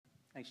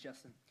Thanks,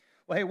 Justin.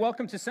 Well, hey,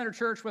 welcome to Center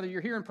Church, whether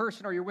you're here in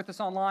person or you're with us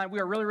online. We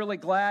are really, really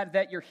glad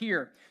that you're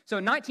here. So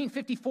in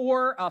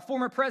 1954,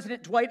 former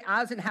President Dwight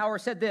Eisenhower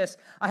said this: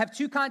 I have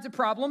two kinds of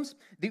problems,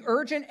 the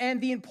urgent and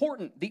the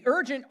important. The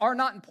urgent are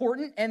not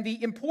important, and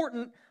the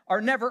important are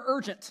never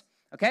urgent.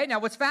 Okay, now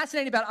what's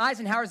fascinating about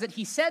Eisenhower is that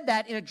he said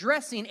that in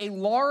addressing a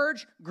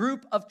large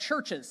group of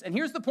churches. And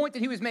here's the point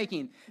that he was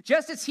making.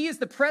 Just as he, as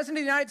the president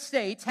of the United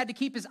States, had to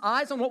keep his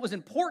eyes on what was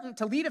important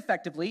to lead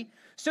effectively,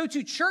 so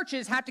too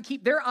churches have to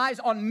keep their eyes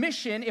on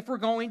mission if we're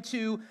going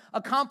to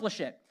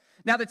accomplish it.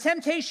 Now, the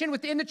temptation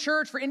within the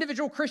church for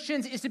individual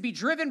Christians is to be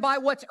driven by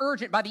what's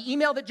urgent, by the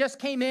email that just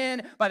came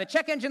in, by the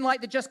check engine light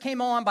that just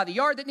came on, by the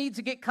yard that needs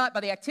to get cut, by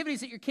the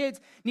activities that your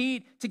kids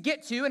need to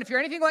get to. And if you're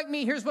anything like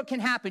me, here's what can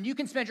happen. You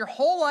can spend your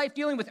whole life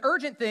dealing with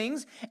urgent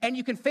things, and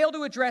you can fail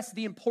to address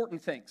the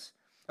important things.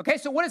 Okay,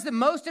 so what is the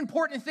most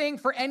important thing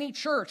for any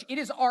church? It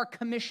is our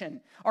commission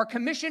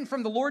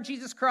from the Lord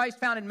Jesus Christ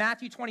found in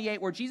Matthew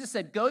 28, where Jesus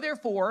said, go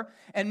therefore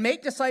and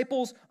make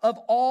disciples of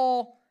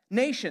all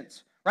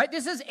nations. Right?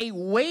 This is a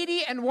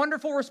weighty and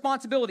wonderful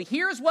responsibility.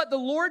 Here's what the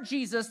Lord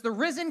Jesus, the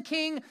risen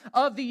King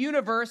of the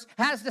universe,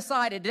 has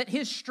decided: that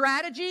his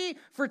strategy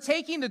for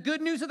taking the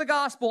good news of the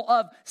gospel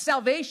of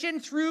salvation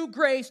through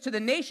grace to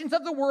the nations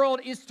of the world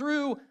is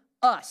through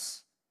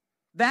us.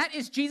 That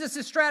is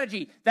Jesus'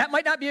 strategy. That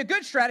might not be a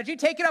good strategy.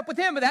 Take it up with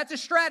him, but that's a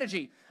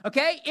strategy.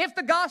 Okay? If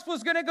the gospel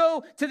is going to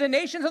go to the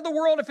nations of the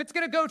world, if it's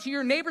going to go to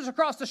your neighbors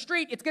across the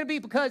street, it's going to be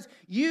because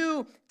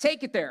you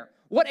take it there.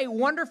 What a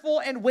wonderful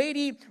and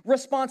weighty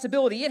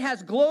responsibility. It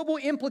has global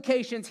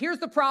implications. Here's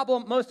the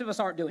problem: most of us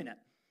aren't doing it,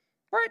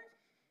 right?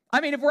 I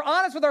mean, if we're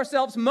honest with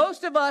ourselves,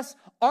 most of us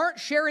aren't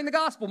sharing the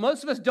gospel.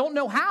 Most of us don't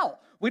know how.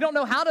 We don't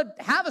know how to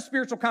have a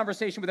spiritual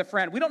conversation with a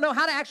friend. We don't know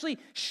how to actually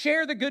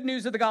share the good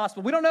news of the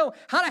gospel. We don't know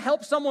how to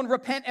help someone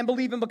repent and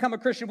believe and become a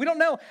Christian. We don't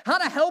know how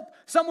to help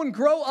someone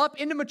grow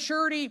up into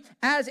maturity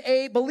as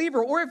a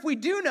believer. Or if we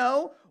do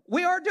know,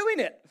 we aren't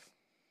doing it.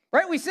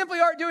 Right? We simply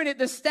aren't doing it.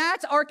 The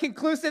stats are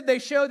conclusive. They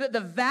show that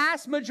the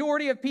vast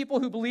majority of people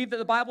who believe that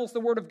the Bible is the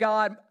Word of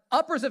God,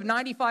 uppers of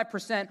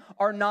 95%,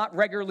 are not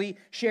regularly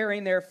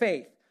sharing their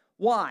faith.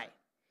 Why?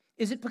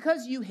 Is it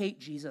because you hate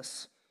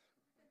Jesus?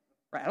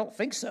 Right? I don't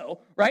think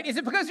so. Right? Is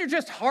it because you're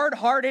just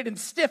hard-hearted and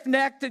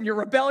stiff-necked and you're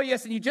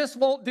rebellious and you just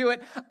won't do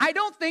it? I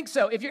don't think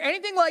so. If you're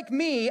anything like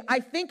me, I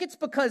think it's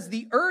because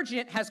the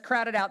urgent has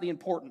crowded out the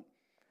important.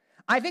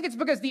 I think it's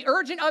because the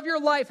urgent of your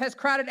life has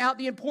crowded out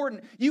the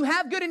important. You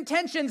have good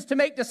intentions to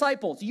make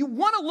disciples. You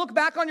want to look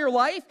back on your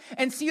life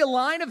and see a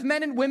line of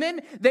men and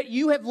women that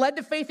you have led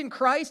to faith in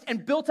Christ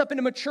and built up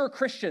into mature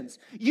Christians.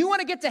 You want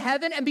to get to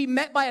heaven and be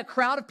met by a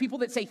crowd of people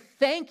that say,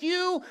 thank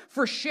you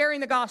for sharing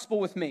the gospel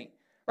with me.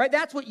 Right?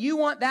 That's what you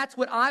want. That's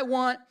what I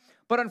want.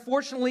 But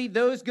unfortunately,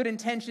 those good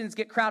intentions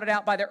get crowded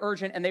out by the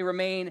urgent, and they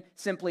remain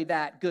simply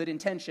that, good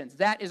intentions.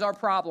 That is our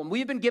problem.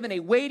 We've been given a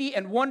weighty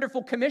and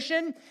wonderful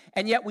commission,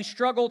 and yet we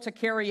struggle to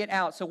carry it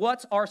out. So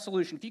what's our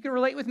solution? If you can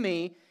relate with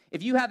me,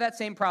 if you have that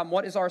same problem,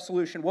 what is our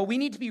solution? Well, we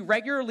need to be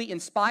regularly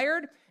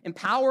inspired,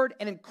 empowered,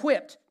 and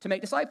equipped to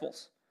make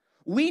disciples.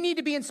 We need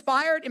to be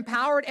inspired,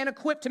 empowered, and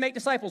equipped to make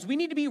disciples. We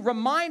need to be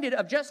reminded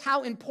of just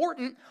how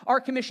important our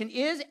commission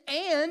is,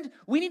 and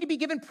we need to be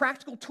given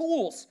practical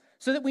tools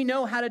so that we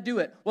know how to do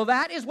it. Well,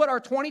 that is what our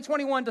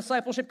 2021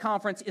 Discipleship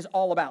Conference is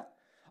all about.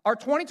 Our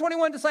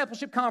 2021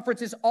 Discipleship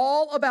Conference is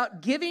all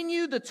about giving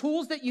you the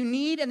tools that you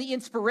need and the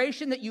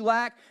inspiration that you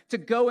lack to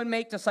go and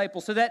make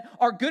disciples so that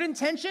our good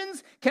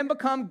intentions can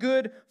become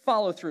good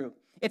follow-through.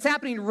 It's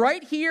happening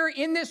right here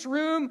in this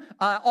room,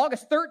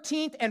 August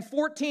 13th and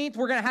 14th.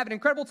 We're going to have an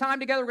incredible time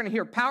together. We're going to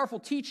hear powerful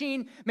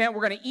teaching. Man,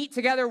 we're going to eat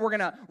together. We're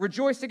going to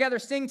rejoice together,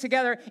 sing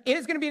together. It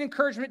is going to be an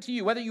encouragement to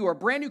you, whether you are a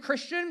brand new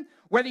Christian,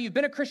 whether you've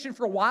been a Christian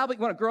for a while but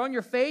you want to grow in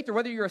your faith, or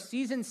whether you're a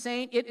seasoned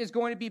saint. It is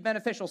going to be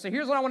beneficial. So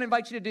here's what I want to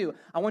invite you to do.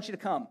 I want you to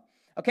come.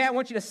 Okay, I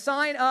want you to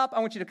sign up. I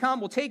want you to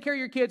come. We'll take care of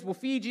your kids. We'll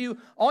feed you.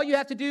 All you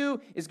have to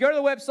do is go to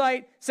the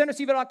website,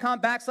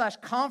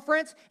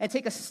 centerseaville.com/conference, and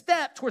take a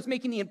step towards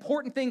making the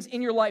important things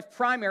in your life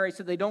primary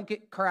so they don't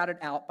get crowded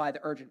out by the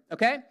urgent.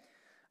 Okay?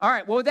 All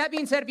right, well, with that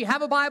being said, if you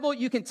have a Bible,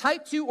 you can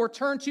type to or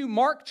turn to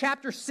Mark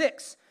chapter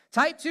 6.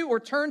 Type to or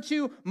turn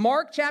to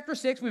Mark chapter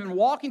 6. We've been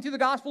walking through the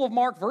Gospel of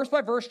Mark verse by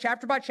verse,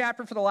 chapter by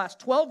chapter for the last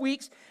 12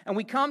 weeks, and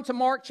we come to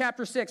Mark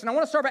chapter 6. And I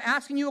want to start by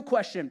asking you a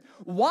question.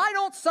 Why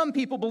don't some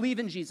people believe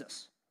in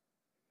Jesus?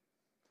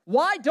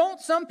 Why don't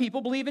some people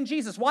believe in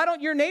Jesus? Why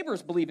don't your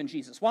neighbors believe in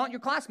Jesus? Why don't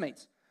your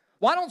classmates?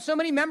 Why don't so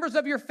many members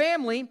of your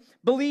family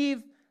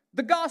believe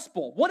the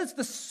gospel? What is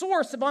the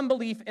source of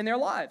unbelief in their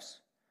lives?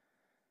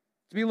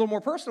 To be a little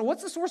more personal,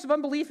 what's the source of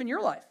unbelief in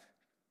your life?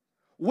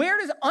 Where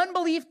does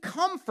unbelief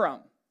come from?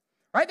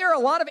 Right? There are a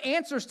lot of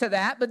answers to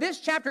that, but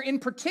this chapter in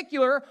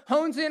particular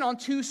hones in on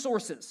two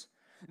sources.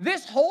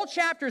 This whole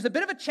chapter is a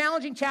bit of a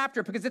challenging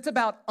chapter because it's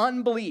about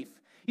unbelief.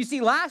 You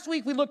see, last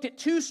week we looked at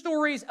two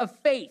stories of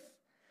faith.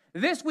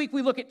 This week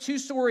we look at two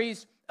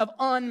stories of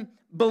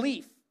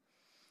unbelief.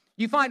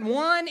 You find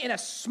one in a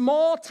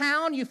small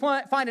town, you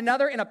find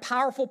another in a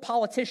powerful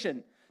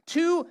politician.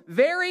 Two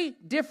very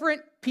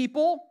different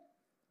people,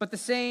 but the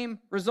same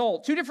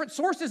result. Two different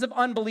sources of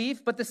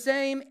unbelief, but the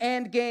same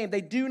end game. They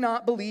do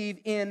not believe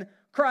in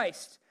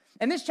Christ.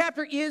 And this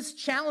chapter is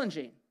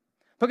challenging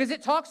because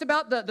it talks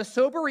about the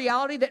sober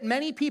reality that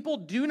many people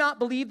do not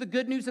believe the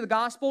good news of the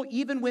gospel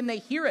even when they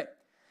hear it.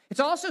 It's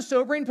also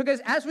sobering because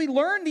as we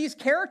learn these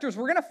characters,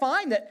 we're going to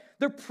find that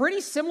they're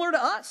pretty similar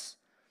to us.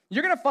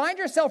 You're going to find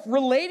yourself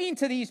relating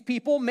to these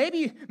people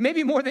maybe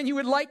more than you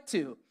would like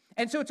to.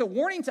 And so it's a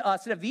warning to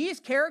us that if these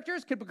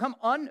characters could become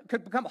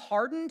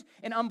hardened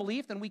in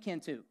unbelief, then we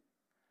can too.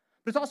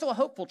 But it's also a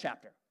hopeful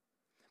chapter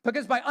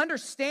because by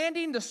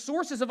understanding the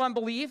sources of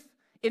unbelief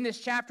in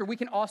this chapter, we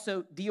can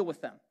also deal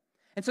with them.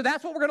 And so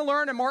that's what we're going to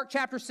learn in Mark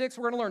chapter 6.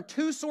 We're going to learn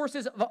two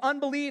sources of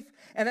unbelief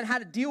and then how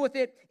to deal with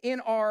it in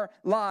our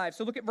lives.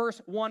 So look at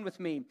verse 1 with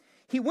me.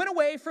 He went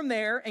away from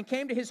there and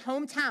came to his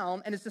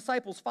hometown, and his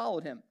disciples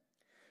followed him.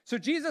 So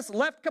Jesus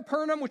left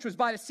Capernaum, which was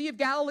by the Sea of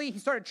Galilee. He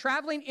started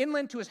traveling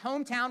inland to his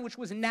hometown, which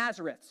was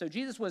Nazareth. So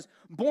Jesus was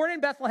born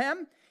in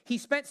Bethlehem. He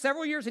spent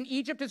several years in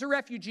Egypt as a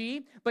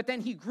refugee, but then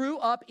he grew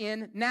up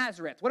in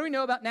Nazareth. What do we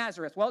know about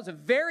Nazareth? Well, it's a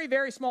very,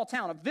 very small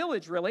town, a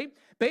village really.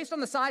 Based on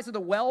the size of the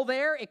well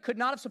there, it could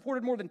not have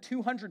supported more than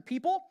 200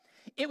 people.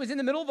 It was in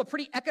the middle of a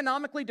pretty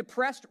economically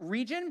depressed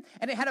region,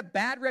 and it had a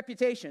bad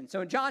reputation. So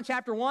in John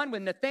chapter 1,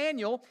 when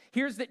Nathanael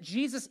hears that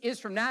Jesus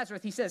is from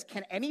Nazareth, he says,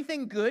 "Can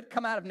anything good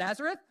come out of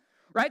Nazareth?"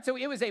 Right? So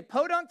it was a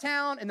podunk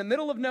town in the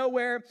middle of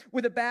nowhere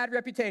with a bad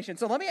reputation.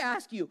 So let me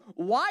ask you,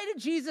 why did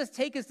Jesus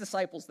take his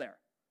disciples there?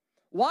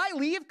 Why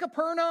leave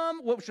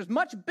Capernaum, which was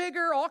much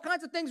bigger, all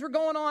kinds of things were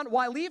going on?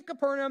 Why leave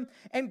Capernaum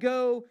and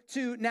go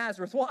to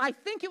Nazareth? Well, I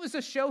think it was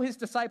to show his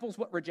disciples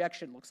what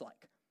rejection looks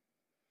like.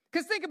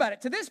 Because think about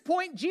it. To this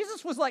point,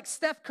 Jesus was like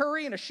Steph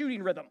Curry in a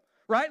shooting rhythm,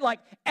 right?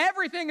 Like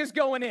everything is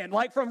going in,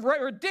 like from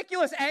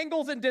ridiculous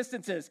angles and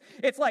distances.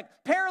 It's like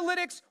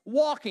paralytics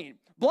walking,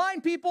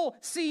 blind people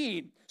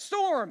seeing,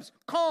 storms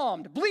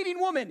calmed, bleeding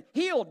woman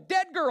healed,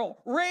 dead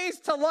girl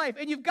raised to life.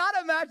 And you've got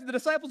to imagine the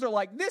disciples are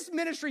like, this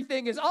ministry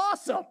thing is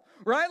awesome,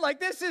 right? Like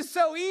this is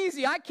so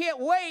easy. I can't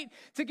wait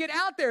to get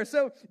out there.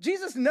 So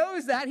Jesus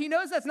knows that. He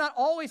knows that's not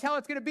always how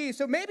it's going to be.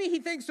 So maybe he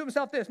thinks to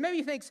himself this. Maybe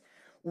he thinks,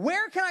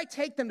 where can I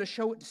take them to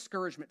show what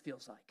discouragement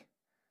feels like?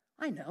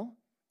 I know.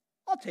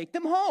 I'll take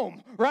them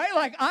home, right?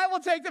 Like I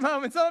will take them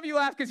home. And some of you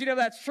laugh because you know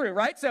that's true,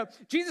 right? So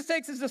Jesus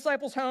takes his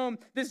disciples home.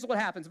 This is what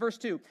happens. Verse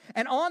 2.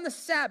 And on the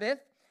Sabbath,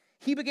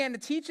 he began to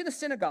teach in the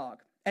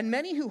synagogue, and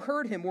many who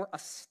heard him were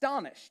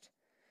astonished,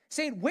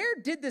 saying, "Where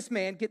did this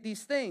man get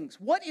these things?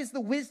 What is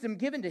the wisdom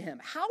given to him?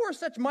 How are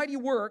such mighty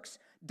works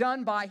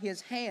done by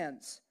his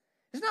hands?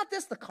 Is not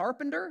this the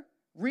carpenter?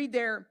 Read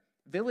there,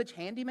 village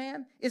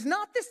handyman. Is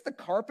not this the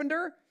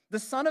carpenter, the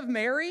son of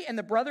Mary and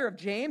the brother of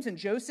James and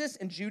Joseph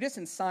and Judas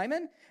and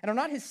Simon? And are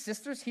not his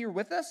sisters here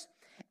with us?"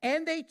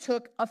 And they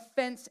took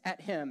offense at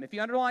him. If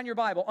you underline your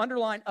Bible,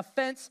 underline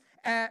offense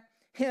at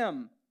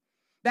him.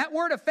 That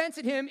word offense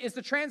at him is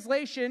the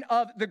translation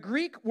of the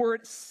Greek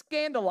word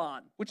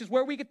scandalon, which is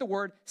where we get the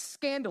word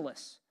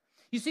scandalous.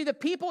 You see, the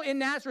people in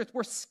Nazareth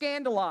were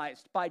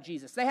scandalized by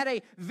Jesus. They had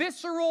a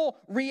visceral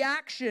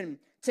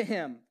reaction to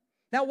him.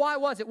 Now, why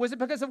was it? Was it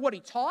because of what he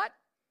taught?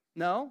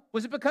 No.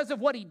 Was it because of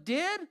what he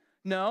did?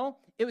 No.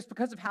 It was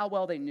because of how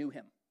well they knew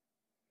him.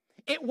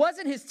 It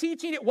wasn't his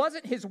teaching. It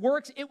wasn't his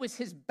works. It was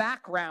his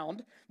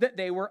background that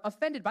they were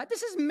offended by.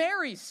 This is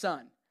Mary's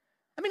son.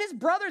 I mean, his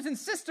brothers and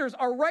sisters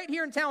are right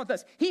here in town with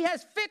us. He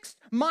has fixed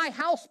my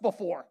house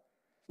before.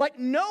 Like,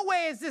 no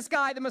way is this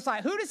guy the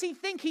Messiah. Who does he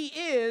think he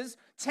is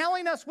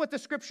telling us what the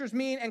scriptures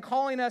mean and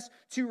calling us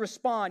to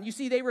respond? You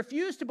see, they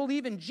refused to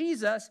believe in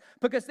Jesus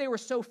because they were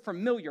so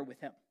familiar with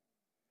him.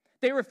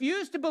 They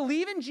refused to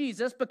believe in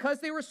Jesus because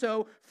they were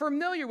so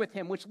familiar with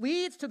him, which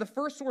leads to the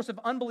first source of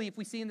unbelief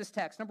we see in this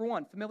text. Number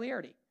one,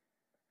 familiarity.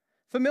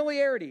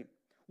 Familiarity.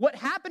 What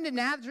happened in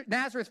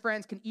Nazareth,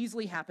 friends, can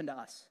easily happen to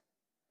us.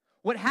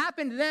 What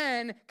happened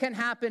then can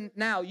happen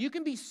now. You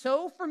can be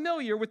so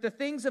familiar with the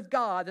things of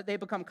God that they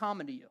become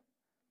common to you.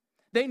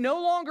 They no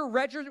longer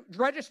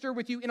register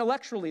with you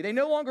intellectually. They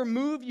no longer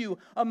move you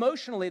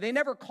emotionally. They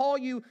never call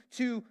you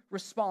to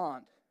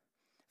respond.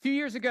 A few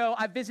years ago,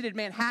 I visited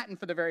Manhattan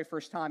for the very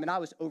first time, and I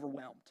was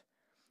overwhelmed.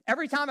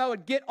 Every time I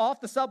would get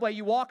off the subway,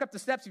 you walk up the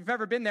steps, if you've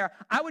ever been there,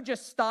 I would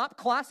just stop,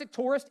 classic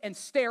tourist, and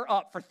stare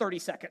up for 30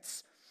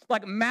 seconds.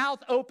 Like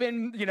mouth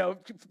open,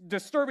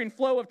 disturbing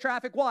flow of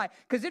traffic. Why?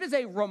 Because it is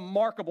a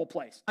remarkable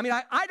place. I mean,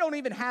 I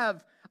didn't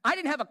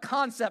have a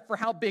concept for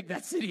how big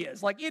that city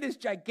is. Like, it is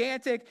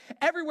gigantic.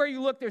 Everywhere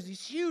you look, there's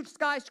these huge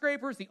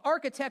skyscrapers. The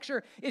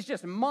architecture is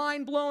just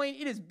mind-blowing.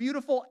 It is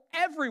beautiful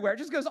everywhere. It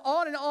just goes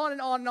on and on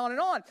and on and on and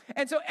on.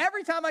 And so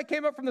every time I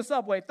came up from the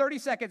subway, 30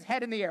 seconds,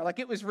 head in the air. Like,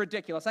 it was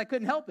ridiculous. I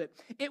couldn't help it.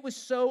 It was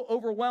so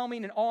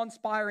overwhelming and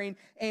awe-inspiring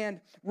and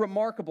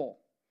remarkable.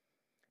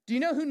 Do you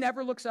know who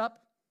never looks up?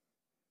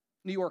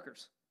 New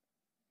Yorkers.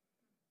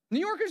 New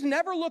Yorkers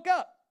never look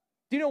up.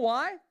 Do you know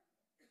why?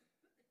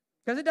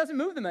 Because it doesn't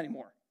move them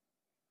anymore.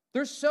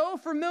 They're so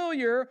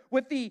familiar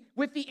with the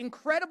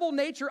incredible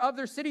nature of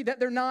their city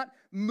that they're not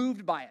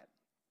moved by it.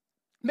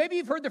 Maybe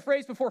you've heard the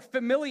phrase before,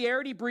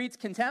 familiarity breeds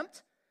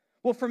contempt.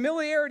 Well,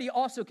 familiarity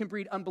also can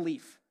breed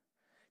unbelief.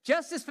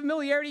 Just as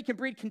familiarity can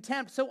breed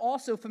contempt, so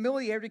also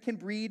familiarity can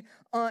breed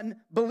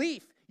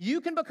unbelief.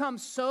 You can become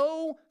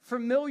so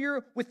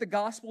familiar with the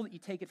gospel that you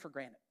take it for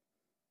granted,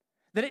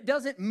 that it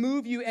doesn't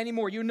move you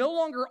anymore. You're no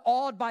longer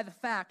awed by the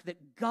fact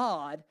that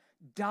God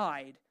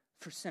died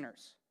for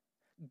sinners.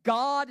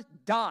 God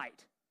died.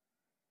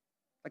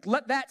 Like,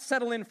 let that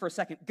settle in for a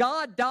second.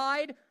 God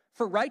died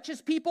for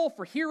righteous people,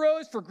 for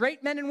heroes, for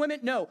great men and women.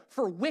 No,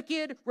 for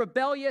wicked,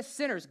 rebellious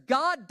sinners.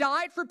 God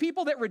died for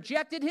people that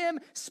rejected him,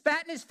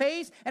 spat in his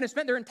face, and have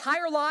spent their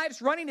entire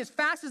lives running as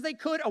fast as they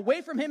could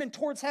away from him and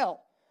towards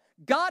hell.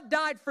 God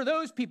died for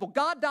those people.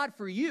 God died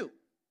for you.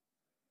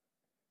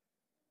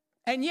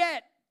 And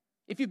yet,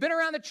 if you've been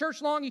around the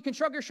church long, you can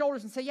shrug your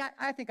shoulders and say, yeah,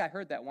 I think I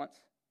heard that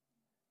once.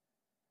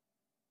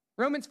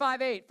 Romans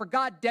 5:8, for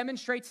God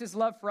demonstrates his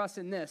love for us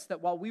in this,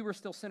 that while we were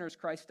still sinners,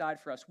 Christ died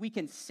for us. We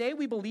can say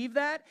we believe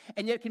that,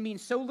 and yet it can mean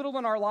so little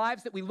in our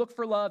lives that we look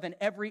for love in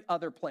every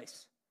other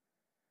place.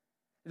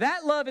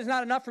 That love is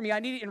not enough for me. I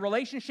need it in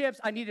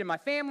relationships. I need it in my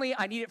family.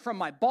 I need it from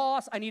my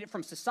boss. I need it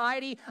from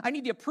society. I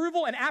need the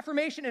approval and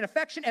affirmation and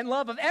affection and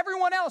love of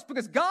everyone else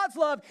because God's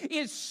love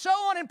is so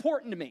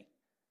unimportant to me.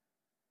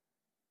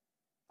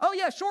 Oh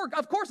yeah, sure,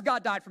 of course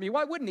God died for me.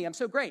 Why wouldn't he? I'm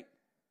so great.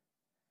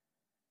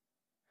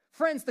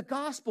 Friends, the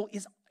gospel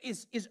is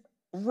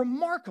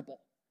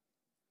remarkable.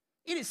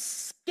 It is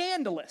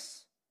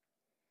scandalous.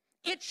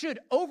 It should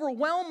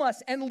overwhelm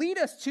us and lead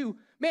us to,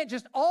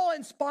 just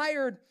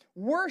awe-inspired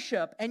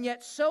worship. And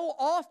yet so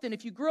often,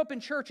 if you grew up in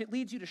church, it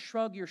leads you to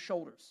shrug your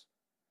shoulders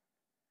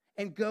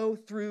and go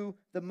through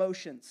the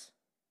motions.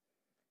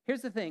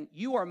 Here's the thing.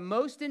 You are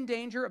most in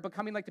danger of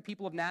becoming like the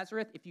people of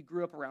Nazareth if you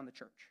grew up around the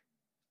church.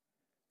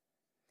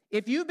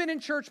 If you've been in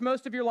church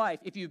most of your life,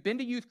 if you've been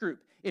to youth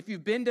group, if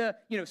you've been to,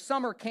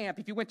 summer camp,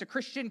 if you went to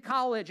Christian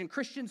college and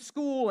Christian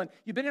school, and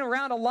you've been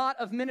around a lot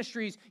of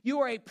ministries,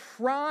 you are a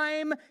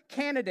prime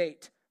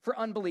candidate for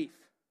unbelief.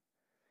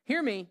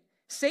 Hear me.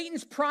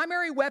 Satan's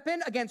primary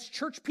weapon against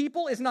church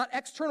people is not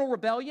external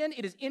rebellion,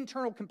 it is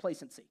internal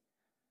complacency.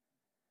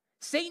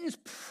 Satan's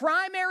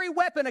primary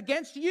weapon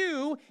against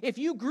you, if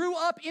you grew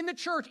up in the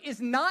church, is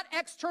not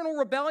external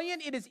rebellion,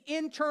 it is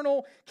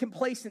internal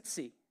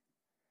complacency.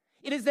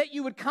 It is that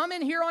you would come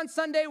in here on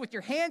Sunday with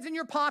your hands in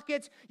your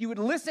pockets, you would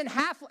listen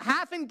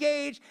half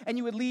engaged, and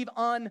you would leave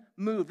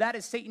unmoved. That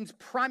is Satan's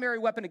primary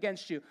weapon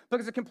against you,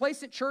 because a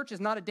complacent church is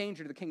not a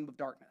danger to the kingdom of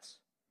darkness.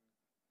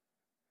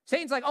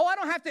 Satan's like, I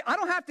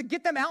don't have to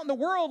get them out in the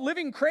world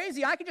living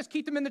crazy. I can just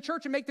keep them in the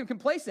church and make them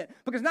complacent,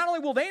 because not only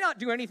will they not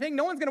do anything,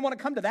 no one's going to want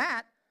to come to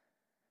that.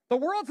 The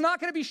world's not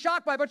going to be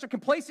shocked by a bunch of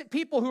complacent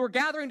people who are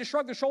gathering to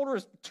shrug their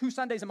shoulders 2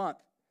 Sundays a month.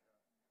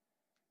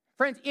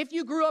 Friends, if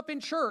you grew up in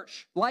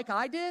church like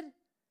I did,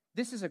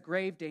 this is a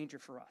grave danger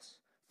for us.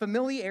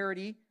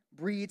 Familiarity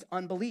breeds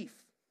unbelief.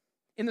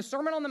 In the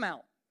Sermon on the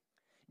Mount,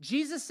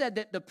 Jesus said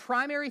that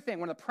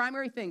one of the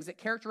primary things that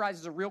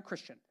characterizes a real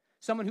Christian,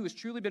 someone who has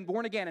truly been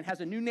born again and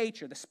has a new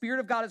nature, the Spirit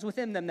of God is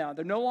within them now,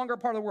 they're no longer a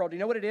part of the world. Do you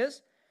know what it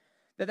is?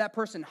 That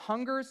person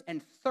hungers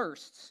and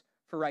thirsts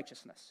for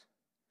righteousness.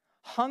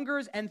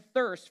 Hungers and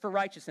thirsts for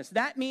righteousness.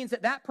 That means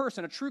that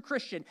person, a true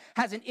Christian,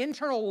 has an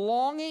internal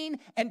longing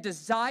and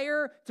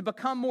desire to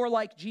become more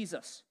like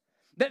Jesus.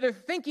 That they're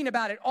thinking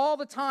about it all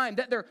the time,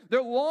 that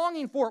they're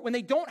longing for it. When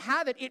they don't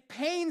have it, it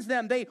pains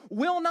them. They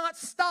will not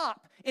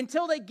stop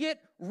until they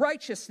get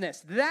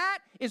righteousness. That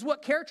is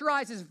what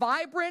characterizes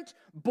vibrant,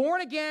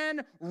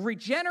 born-again,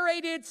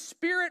 regenerated,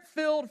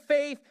 spirit-filled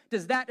faith.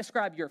 Does that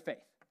describe your faith?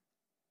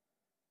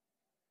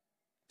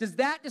 Does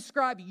that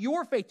describe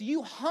your faith? Do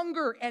you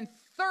hunger and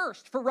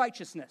thirst for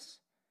righteousness?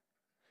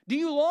 Do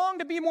you long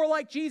to be more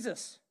like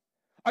Jesus?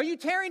 Are you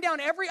tearing down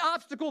every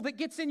obstacle that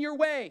gets in your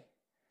way?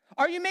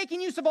 Are you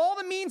making use of all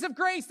the means of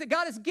grace that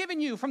God has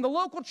given you, from the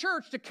local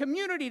church to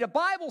community to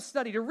Bible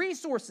study to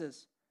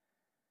resources?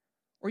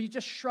 Or are you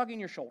just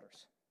shrugging your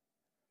shoulders,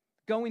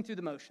 going through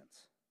the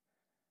motions?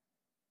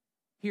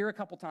 Here a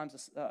couple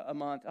times a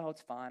month,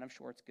 it's fine, I'm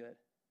sure it's good.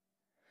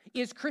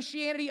 Is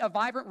Christianity a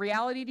vibrant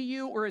reality to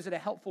you, or is it a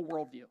helpful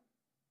worldview?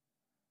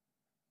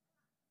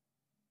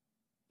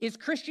 Is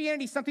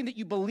Christianity something that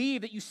you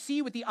believe, that you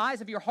see with the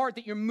eyes of your heart,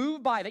 that you're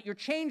moved by, that you're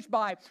changed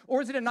by?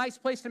 Or is it a nice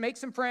place to make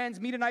some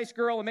friends, meet a nice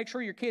girl, and make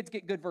sure your kids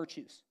get good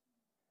virtues?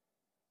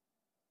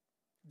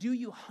 Do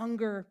you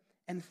hunger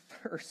and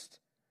thirst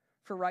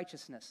for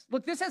righteousness?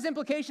 Look, this has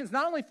implications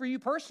not only for you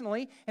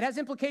personally, it has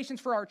implications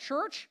for our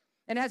church,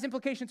 and it has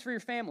implications for your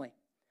family.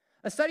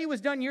 A study was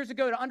done years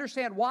ago to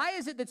understand why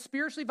is it that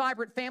spiritually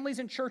vibrant families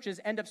and churches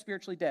end up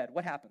spiritually dead.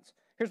 What happens?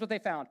 Here's what they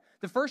found.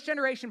 The first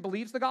generation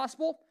believes the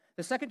gospel.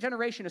 The second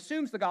generation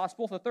assumes the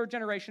gospel. The third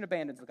generation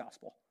abandons the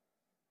gospel.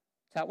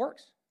 That's how it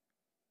works.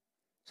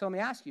 So let me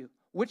ask you,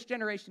 which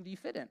generation do you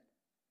fit in? If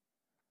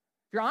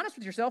you're honest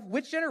with yourself,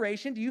 which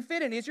generation do you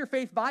fit in? Is your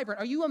faith vibrant?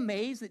 Are you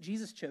amazed that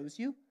Jesus chose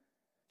you?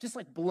 Just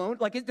like blown?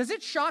 Does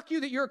it shock you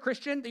that you're a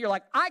Christian? That you're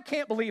like, I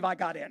can't believe I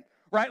got in.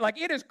 Right?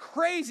 Like, it is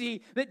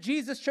crazy that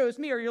Jesus chose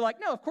me. Or you're like,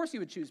 no, of course he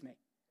would choose me.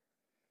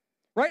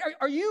 Right?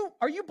 Are you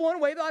blown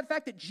away by the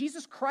fact that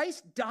Jesus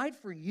Christ died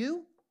for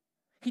you?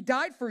 He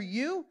died for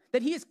you?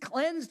 That he has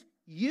cleansed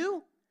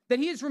you? That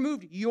he has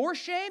removed your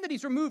shame, that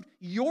he's removed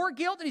your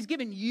guilt, that he's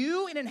given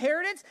you an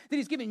inheritance, that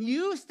he's given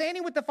you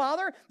standing with the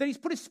Father, that he's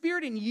put his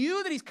Spirit in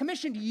you, that he's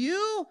commissioned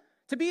you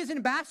to be his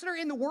ambassador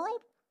in the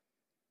world?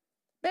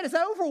 Man, does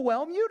that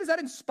overwhelm you? Does that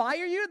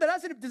inspire you?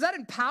 Does that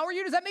empower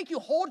you? Does that make you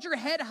hold your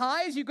head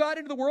high as you go out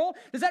into the world?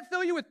 Does that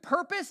fill you with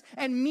purpose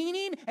and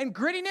meaning and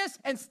grittiness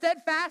and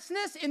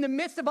steadfastness in the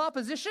midst of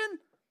opposition?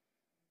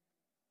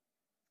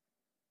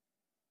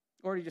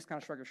 Or do you just kind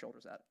of shrug your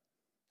shoulders at it?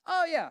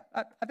 Oh, yeah,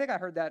 I think I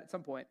heard that at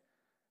some point.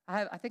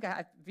 I think I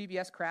had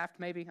VBS Craft,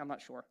 maybe. I'm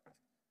not sure.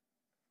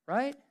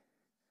 Right?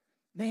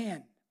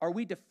 Man, are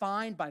we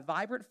defined by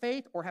vibrant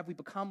faith, or have we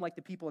become like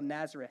the people in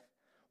Nazareth?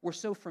 We're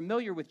so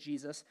familiar with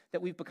Jesus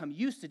that we've become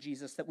used to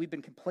Jesus that we've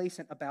been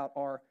complacent about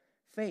our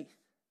faith.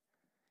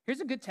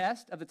 Here's a good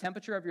test of the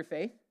temperature of your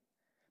faith.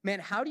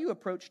 Man, how do you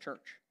approach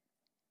church?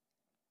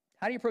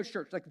 How do you approach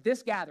church? Like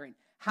this gathering,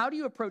 how do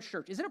you approach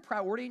church? Is it a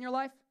priority in your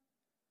life?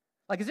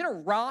 Like, is it a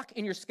rock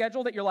in your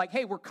schedule that you're like,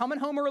 hey, we're coming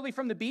home early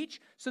from the beach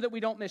so that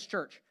we don't miss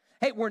church?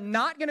 Hey, we're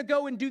not going to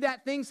go and do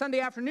that thing Sunday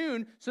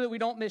afternoon so that we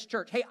don't miss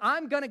church. Hey,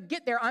 I'm going to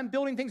get there. I'm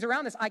building things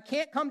around this. I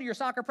can't come to your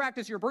soccer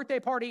practice, your birthday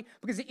party,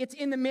 because it's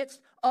in the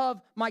midst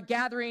of my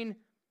gathering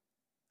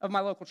of my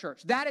local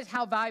church. That is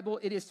how valuable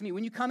it is to me.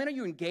 When you come in, are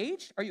you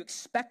engaged? Are you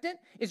expectant?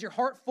 Is your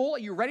heart full? Are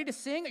you ready to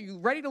sing? Are you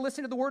ready to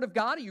listen to the word of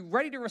God? Are you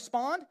ready to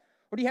respond?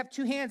 Or do you have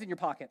two hands in your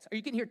pockets? Are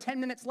you getting here 10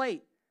 minutes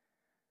late?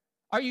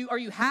 Are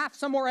you half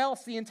somewhere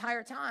else the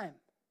entire time?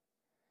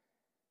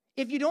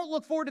 If you don't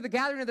look forward to the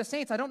gathering of the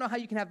saints, I don't know how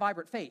you can have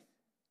vibrant faith.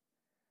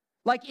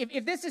 Like,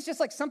 if this is just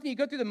like something you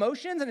go through the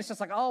motions and it's just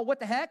like, oh, what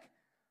the heck?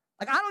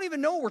 Like, I don't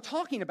even know what we're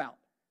talking about.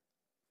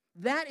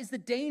 That is the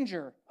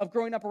danger of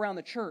growing up around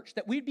the church,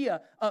 that we'd be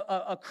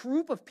a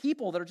group of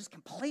people that are just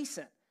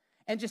complacent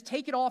and just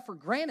take it all for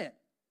granted.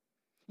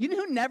 You know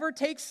who never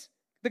takes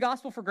the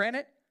gospel for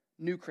granted?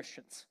 New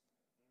Christians.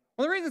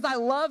 One of the reasons I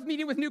love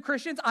meeting with new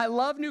Christians, I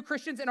love new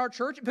Christians in our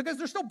church, because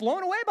they're still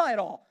blown away by it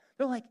all.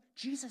 They're like,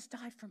 Jesus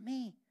died for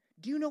me.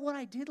 Do you know what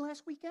I did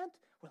last weekend?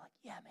 We're like,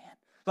 yeah, man.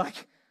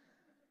 Like,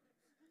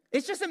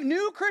 it's just that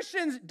new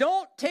Christians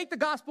don't take the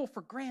gospel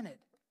for granted.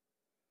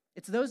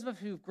 It's those of us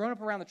who've grown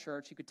up around the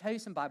church, who could tell you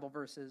some Bible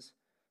verses,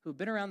 who've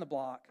been around the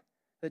block,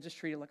 that just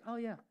treat it like, oh,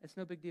 yeah, it's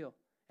no big deal.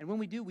 And when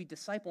we do, we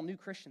disciple new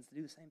Christians to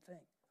do the same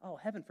thing. Oh,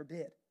 heaven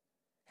forbid.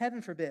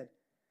 Heaven forbid.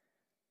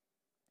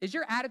 Is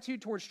your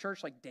attitude towards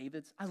church like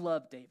David's? I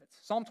love David's.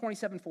 Psalm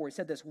 27:4, he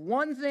said this,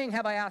 one thing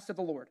have I asked of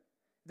the Lord,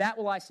 that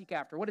will I seek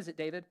after. What is it,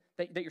 David?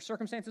 That your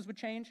circumstances would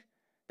change?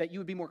 That you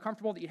would be more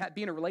comfortable, that you'd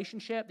be in a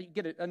relationship, that you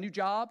get a new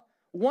job?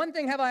 One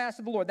thing have I asked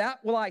of the Lord,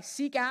 that will I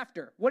seek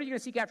after. What are you going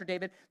to seek after,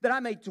 David? That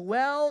I may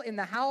dwell in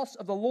the house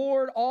of the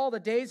Lord all the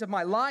days of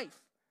my life,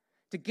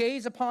 to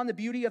gaze upon the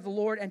beauty of the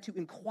Lord and to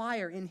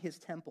inquire in his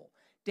temple.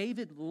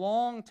 David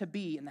longed to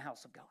be in the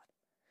house of God.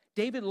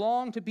 David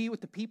longed to be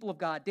with the people of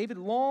God. David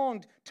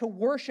longed to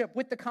worship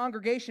with the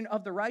congregation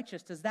of the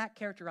righteous. Does that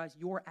characterize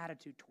your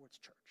attitude towards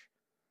church?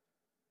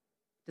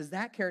 Does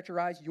that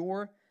characterize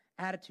your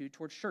attitude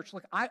towards church?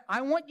 Look,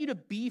 I want you to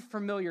be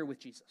familiar with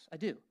Jesus. I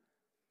do.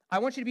 I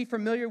want you to be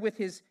familiar with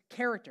his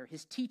character,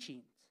 his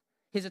teachings,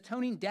 his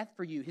atoning death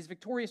for you, his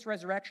victorious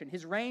resurrection,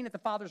 his reign at the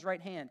Father's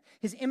right hand,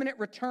 his imminent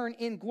return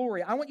in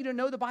glory. I want you to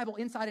know the Bible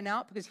inside and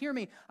out, because hear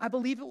me, I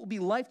believe it will be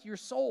life to your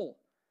soul.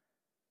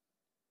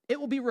 It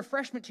will be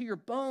refreshment to your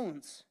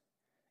bones.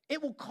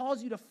 It will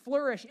cause you to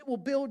flourish. It will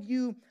build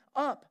you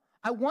up.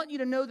 I want you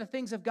to know the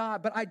things of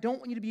God, but I don't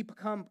want you to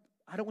become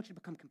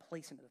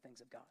complacent to the things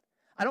of God.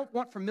 I don't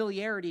want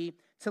familiarity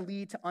to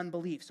lead to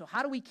unbelief. So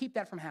how do we keep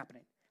that from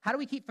happening? How do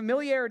we keep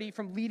familiarity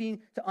from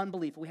leading to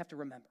unbelief? We have to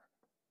remember.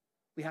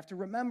 We have to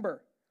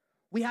remember.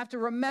 We have to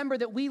remember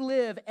that we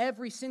live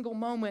every single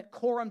moment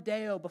coram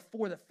Deo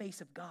before the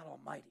face of God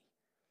Almighty.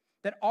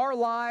 That our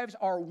lives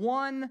are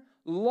one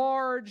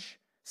large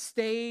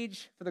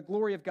stage for the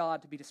glory of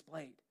God to be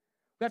displayed.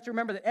 We have to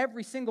remember that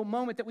every single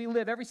moment that we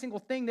live, every single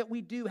thing that we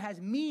do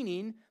has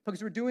meaning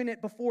because we're doing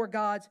it before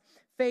God's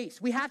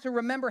face. We have to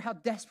remember how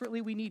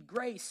desperately we need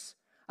grace.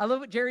 I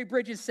love what Jerry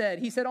Bridges said.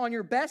 He said, on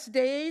your best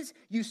days,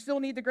 you still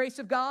need the grace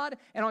of God,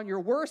 and on your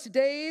worst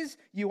days,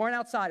 you aren't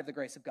outside of the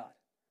grace of God.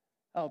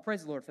 Oh,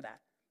 praise the Lord for that.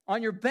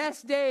 On your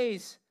best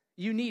days,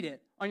 you need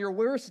it. On your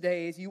worst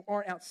days, you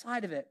aren't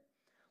outside of it.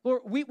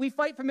 Lord, we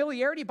fight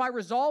familiarity by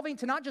resolving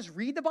to not just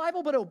read the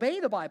Bible, but obey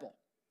the Bible.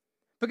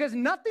 Because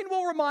nothing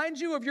will remind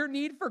you of your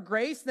need for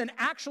grace than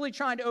actually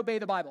trying to obey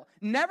the Bible.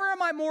 Never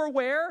am I more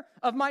aware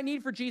of my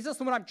need for Jesus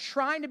than when I'm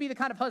trying to be the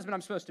kind of husband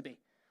I'm supposed to be,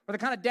 or the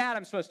kind of dad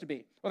I'm supposed to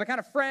be, or the kind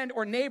of friend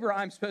or neighbor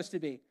I'm supposed to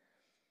be.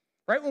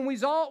 Right? When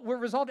we're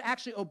resolved to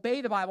actually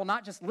obey the Bible,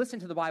 not just listen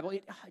to the Bible,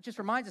 it just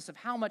reminds us of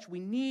how much we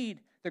need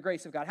the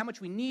grace of God, how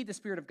much we need the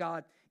Spirit of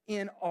God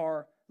in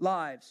our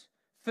lives.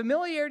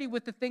 Familiarity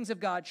with the things of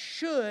God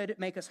should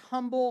make us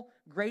humble,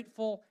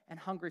 grateful, and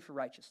hungry for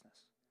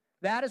righteousness.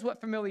 That is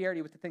what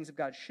familiarity with the things of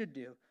God should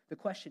do. The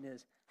question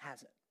is,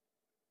 has it?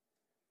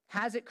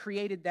 Has it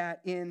created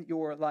that in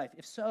your life?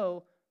 If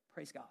so,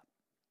 praise God.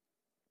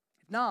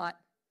 If not,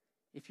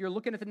 if you're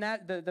looking at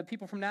the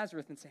people from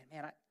Nazareth and saying,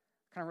 man, I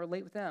kind of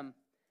relate with them,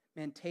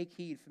 Man, take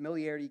heed.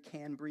 Familiarity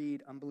can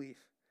breed unbelief.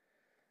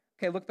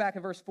 Okay, look back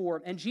at verse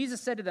 4. And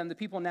Jesus said to them, the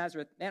people in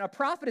Nazareth, "Man, a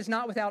prophet is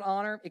not without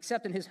honor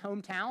except in his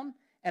hometown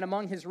and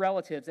among his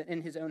relatives and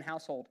in his own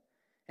household.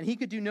 And he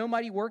could do no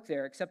mighty work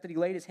there except that he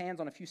laid his hands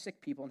on a few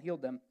sick people and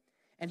healed them.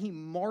 And he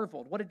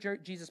marveled." What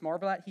did Jesus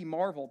marvel at? He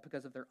marveled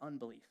because of their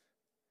unbelief.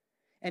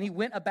 And he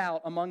went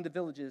about among the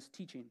villages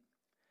teaching.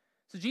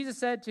 So Jesus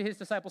said to his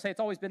disciples, hey, it's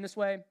always been this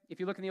way. If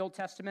you look in the Old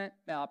Testament,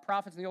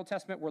 prophets in the Old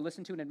Testament were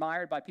listened to and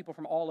admired by people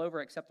from all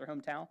over except their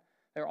hometown.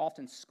 They were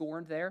often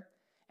scorned there.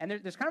 And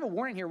there's kind of a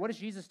warning here. What does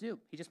Jesus do?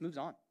 He just moves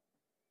on.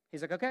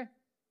 He's like, okay,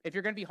 if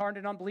you're going to be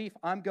hardened in unbelief,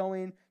 I'm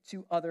going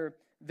to other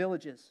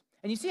villages.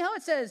 And you see how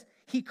it says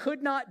he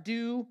could not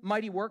do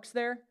mighty works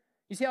there?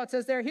 You see how it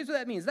says there? Here's what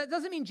that means. That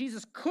doesn't mean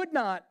Jesus could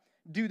not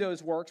do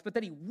those works, but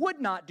that he would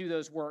not do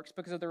those works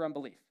because of their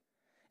unbelief.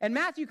 And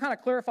Matthew kind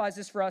of clarifies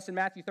this for us in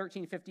Matthew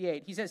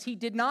 13:58. He says he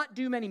did not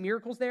do many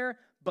miracles there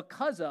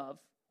because of,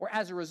 or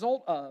as a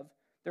result of,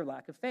 their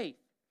lack of faith.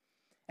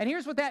 And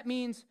here's what that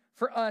means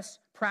for us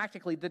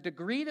practically. The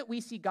degree that we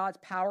see God's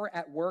power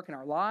at work in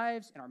our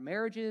lives, in our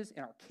marriages,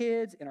 in our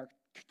kids, in our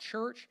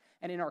church,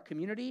 and in our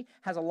community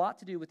has a lot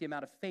to do with the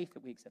amount of faith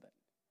that we exhibit.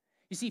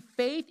 You see,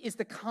 faith is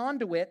the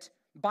conduit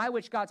by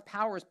which God's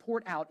power is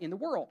poured out in the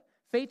world.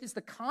 Faith is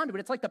the conduit.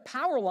 It's like the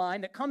power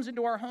line that comes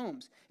into our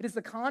homes. It is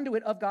the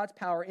conduit of God's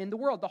power in the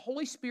world. The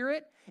Holy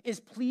Spirit is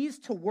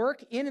pleased to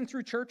work in and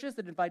through churches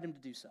that invite him to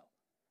do so.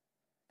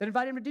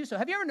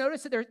 Have you ever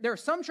noticed that there are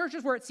some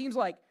churches where it seems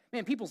like,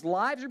 man, people's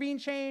lives are being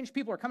changed,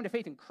 people are coming to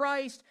faith in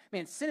Christ,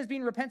 man, sin is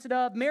being repented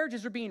of,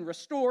 marriages are being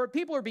restored,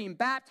 people are being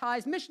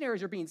baptized,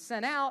 missionaries are being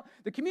sent out,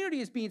 the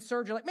community is being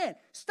served. You're like, man,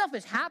 stuff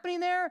is happening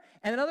there.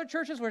 And in other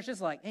churches where it's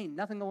just like, hey,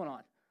 nothing going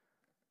on.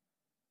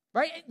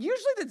 Right?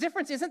 Usually the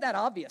difference isn't that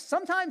obvious.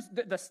 Sometimes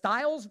the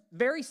style's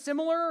very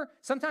similar.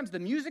 Sometimes the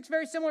music's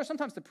very similar.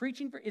 Sometimes the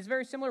preaching is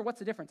very similar. What's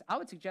the difference? I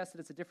would suggest that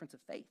it's a difference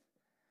of faith.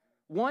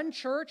 One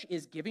church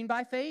is giving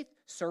by faith,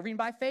 serving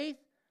by faith,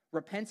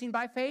 repenting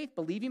by faith,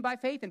 believing by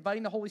faith,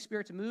 inviting the Holy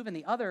Spirit to move, and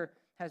the other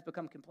has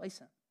become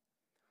complacent.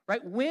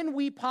 Right? When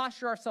we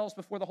posture ourselves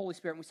before the Holy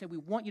Spirit and we say, we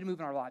want you to move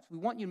in our lives, we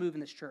want you to move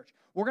in this church,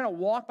 we're going to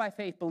walk by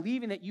faith,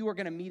 believing that you are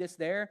going to meet us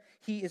there,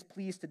 he is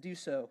pleased to do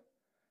so.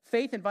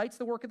 Faith invites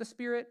the work of the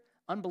Spirit.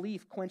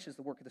 Unbelief quenches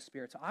the work of the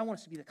Spirit. So I want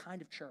us to be the kind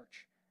of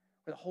church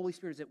where the Holy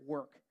Spirit is at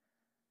work.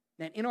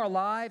 And in our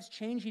lives,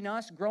 changing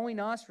us, growing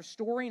us,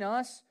 restoring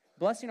us,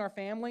 blessing our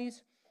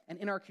families, and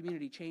in our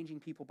community, changing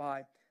people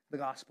by the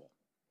gospel.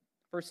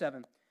 Verse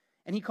 7,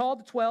 and he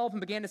called the 12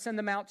 and began to send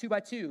them out 2 by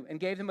 2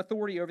 and gave them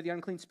authority over the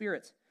unclean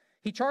spirits.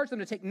 He charged them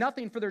to take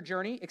nothing for their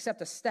journey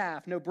except a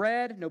staff, no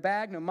bread, no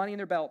bag, no money in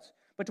their belts,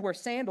 but to wear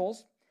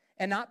sandals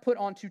and not put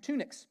on 2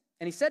 tunics.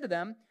 And he said to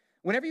them,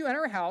 whenever you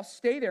enter a house,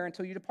 stay there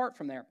until you depart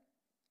from there.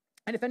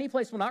 And if any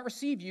place will not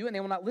receive you and they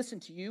will not listen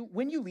to you,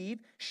 when you leave,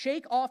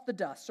 shake off the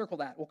dust. Circle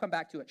that. We'll come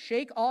back to it.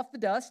 Shake off the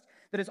dust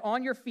that is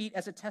on your feet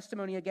as a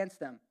testimony against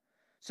them.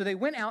 So they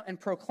went out and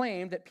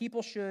proclaimed that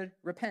people should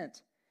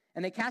repent.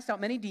 And they cast out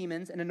many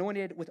demons and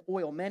anointed with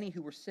oil many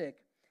who were sick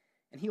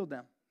and healed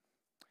them.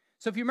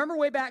 So if you remember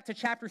way back to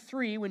chapter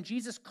 3, when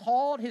Jesus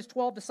called his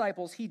 12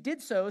 disciples, he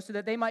did so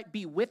that they might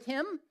be with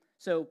him,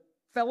 so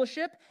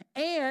fellowship,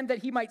 and that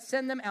he might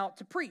send them out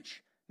to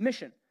preach,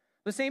 mission.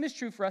 The same is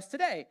true for us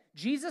today.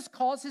 Jesus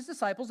calls his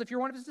disciples, if you're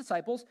one of his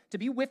disciples, to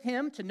be with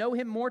him, to know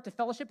him more, to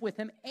fellowship with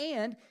him,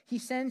 and he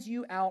sends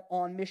you out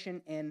on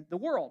mission in the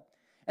world.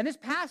 And this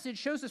passage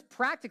shows us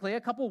practically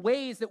a couple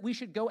ways that we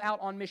should go out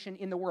on mission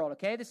in the world,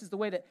 okay? This is the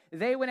way that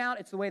they went out.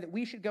 It's the way that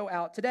we should go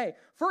out today.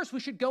 First, we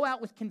should go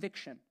out with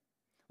conviction.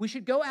 We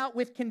should go out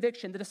with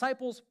conviction. The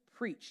disciples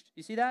preached.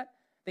 You see that?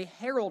 They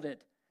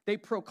heralded. They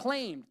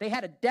proclaimed. They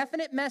had a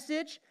definite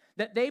message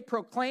that they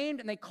proclaimed,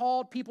 and they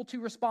called people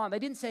to respond. They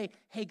didn't say,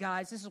 hey,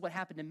 guys, this is what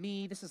happened to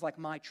me. This is like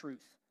my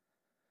truth.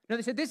 No,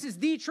 they said, this is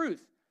the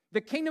truth.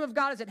 The kingdom of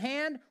God is at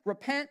hand.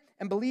 Repent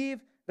and believe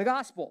the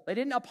gospel. They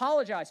didn't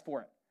apologize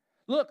for it.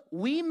 Look,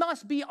 we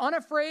must be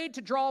unafraid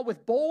to draw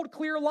with bold,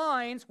 clear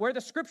lines where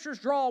the scriptures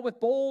draw with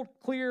bold,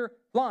 clear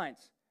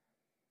lines.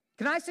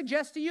 Can I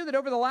suggest to you that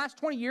over the last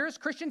 20 years,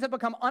 Christians have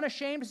become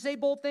unashamed to say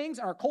bold things,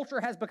 and our culture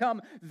has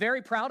become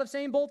very proud of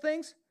saying bold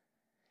things?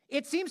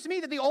 It seems to me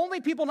that the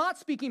only people not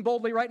speaking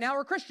boldly right now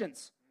are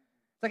Christians.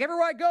 It's like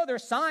everywhere I go,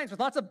 there's signs with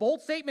lots of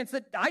bold statements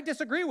that I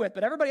disagree with,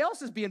 but everybody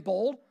else is being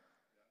bold.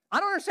 I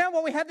don't understand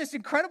why we have this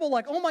incredible,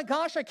 like, oh my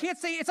gosh, I can't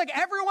say it. It's like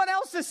everyone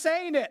else is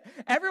saying it.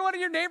 Everyone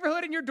in your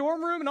neighborhood, in your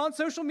dorm room, and on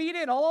social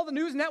media, and all the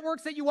news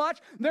networks that you watch,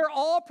 they're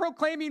all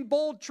proclaiming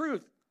bold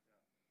truth.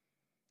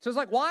 So it's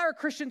like, why are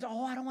Christians,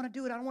 oh, I don't want to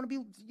do it. I don't want to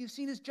be, you've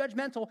seen as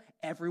judgmental.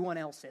 Everyone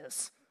else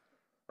is,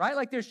 right?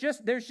 Like there's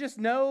just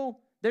no,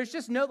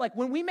 like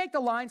when we make the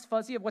lines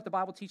fuzzy of what the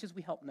Bible teaches,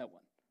 we help no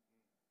one,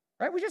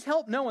 right? We just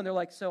help no one. They're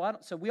like, so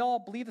we all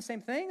believe the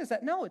same thing? Is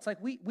that, no, it's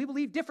like we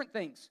believe different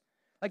things.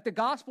 Like the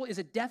gospel is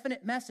a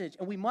definite message,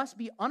 and we must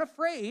be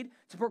unafraid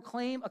to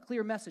proclaim a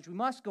clear message. We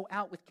must go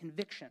out with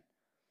conviction.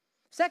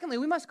 Secondly,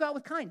 we must go out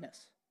with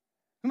kindness.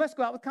 We must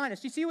go out with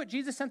kindness. Do you see what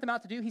Jesus sent them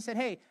out to do? He said,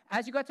 hey,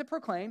 as you got to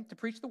proclaim, to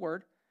preach the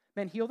word,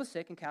 men, heal the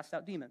sick and cast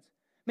out demons.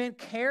 Man,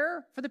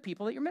 care for the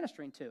people that you're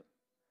ministering to.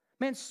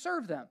 Man,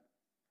 serve them.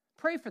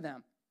 Pray for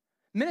them.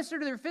 Minister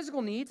to their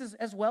physical needs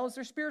as well as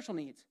their spiritual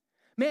needs.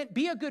 Man,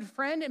 be a good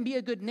friend and be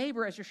a good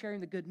neighbor as you're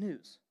sharing the good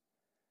news.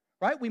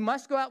 Right? We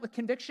must go out with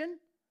conviction,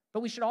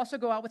 but we should also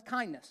go out with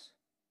kindness.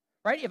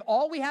 Right? If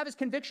all we have is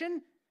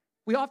conviction,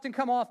 we often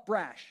come off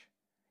brash.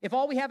 If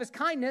all we have is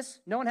kindness,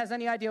 no one has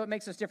any idea what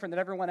makes us different than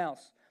everyone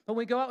else. But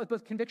when we go out with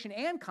both conviction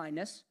and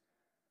kindness,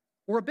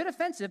 we're a bit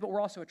offensive, but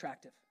we're also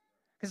attractive.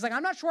 Because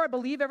I'm not sure I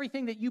believe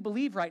everything that you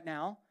believe right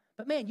now,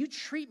 but man, you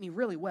treat me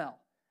really well.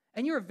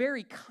 And you're a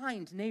very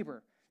kind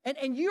neighbor.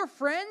 And your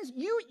friends,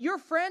 your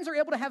friends are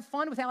able to have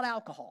fun without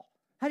alcohol.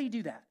 How do you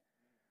do that?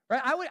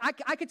 Right?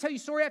 I could tell you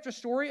story after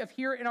story of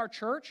here in our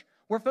church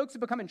where folks have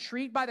become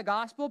intrigued by the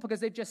gospel because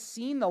they've just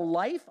seen the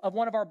life of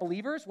one of our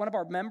believers, one of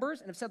our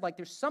members, and have said,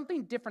 there's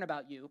something different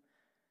about you.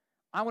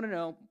 I want to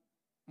know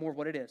more of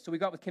what it is. So we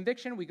go out with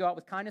conviction. We go out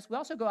with kindness. We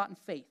also go out in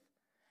faith.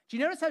 Do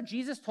you notice how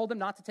Jesus told them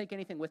not to take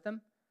anything with them?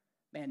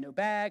 Man, no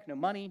bag, no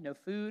money, no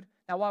food.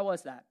 Now, why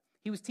was that?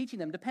 He was teaching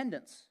them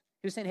dependence.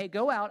 He was saying, hey,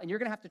 go out, and you're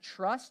going to have to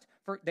trust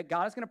that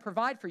God is going to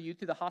provide for you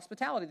through the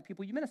hospitality of the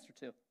people you minister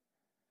to.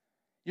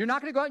 You're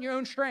not going to go out in your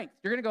own strength.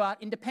 You're going to go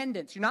out in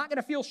dependence. You're not going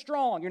to feel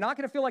strong. You're not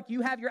going to feel like you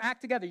have your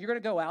act together. You're going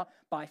to go out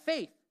by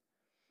faith.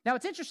 Now,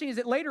 what's interesting is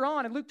that later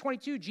on in Luke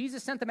 22,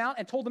 Jesus sent them out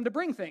and told them to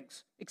bring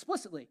things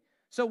explicitly.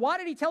 So why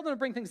did he tell them to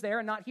bring things there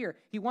and not here?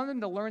 He wanted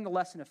them to learn the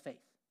lesson of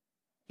faith.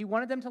 He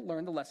wanted them to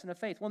learn the lesson of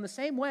faith. Well, in the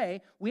same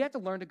way, we have to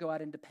learn to go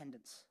out in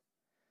dependence.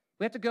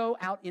 We have to go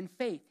out in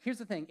faith. Here's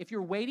the thing. If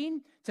you're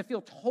waiting to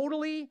feel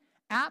totally,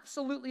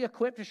 absolutely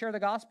equipped to share the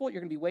gospel,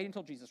 you're going to be waiting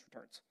until Jesus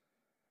returns.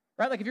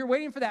 Right? If you're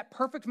waiting for that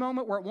perfect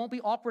moment where it won't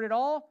be awkward at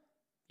all,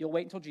 you'll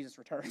wait until Jesus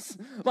returns.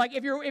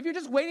 If you're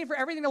just waiting for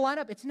everything to line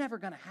up, it's never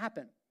going to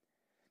happen.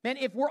 Man,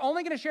 if we're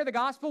only going to share the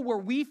gospel where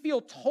we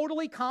feel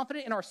totally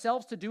confident in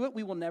ourselves to do it,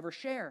 we will never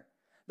share.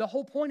 The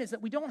whole point is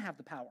that we don't have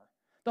the power.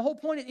 The whole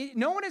point is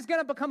no one is going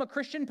to become a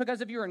Christian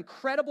because of your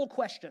incredible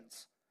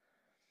questions.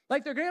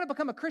 They're going to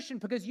become a Christian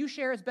because you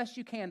share as best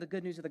you can the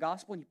good news of the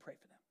gospel and you pray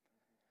for them.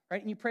 Right?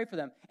 And you pray for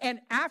them. And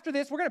after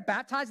this, we're going to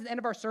baptize at the end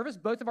of our service,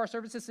 both of our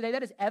services today.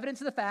 That is evidence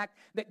of the fact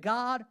that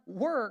God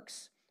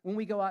works when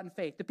we go out in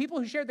faith. The people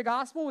who shared the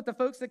gospel with the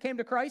folks that came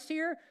to Christ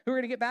here, who are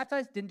going to get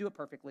baptized, didn't do it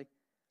perfectly.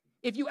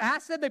 If you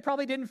ask them, they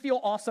probably didn't feel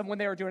awesome when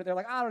they were doing it. They're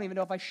like, I don't even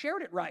know if I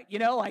shared it right.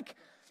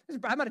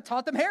 I might have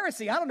taught them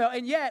heresy. I don't know.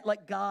 And yet,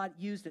 God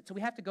used it. So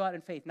we have to go out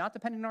in faith, not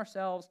depending on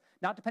ourselves,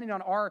 not depending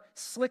on our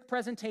slick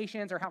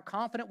presentations or how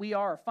confident we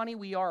are or funny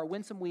we are or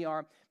winsome we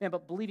are,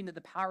 but believing that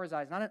the power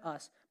resides not in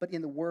us, but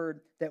in the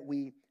word that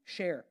we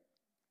share.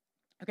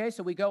 Okay,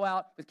 so we go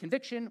out with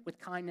conviction, with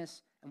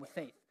kindness, and with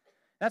faith.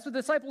 That's what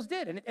the disciples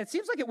did. And it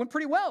seems like it went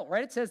pretty well,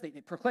 right? It says they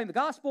proclaimed the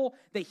gospel.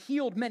 They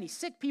healed many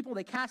sick people.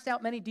 They cast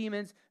out many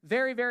demons.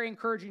 Very, very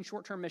encouraging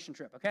short-term mission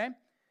trip, okay?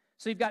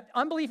 So you've got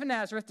unbelief in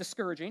Nazareth,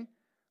 discouraging.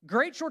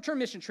 Great short-term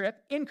mission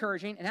trip,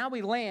 encouraging, and now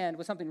we land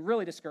with something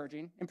really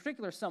discouraging, in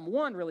particular,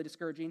 someone really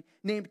discouraging,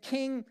 named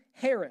King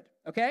Herod,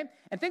 okay?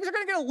 And things are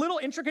going to get a little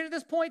intricate at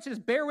this point, so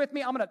just bear with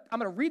me. I'm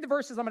going to read the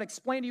verses. I'm going to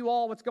explain to you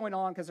all what's going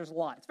on because there's a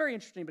lot. It's very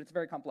interesting, but it's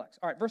very complex.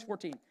 All right, verse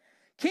 14.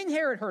 King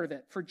Herod heard of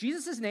it, for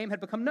Jesus' name had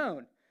become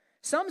known.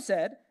 Some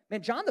said,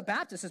 man, John the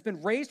Baptist has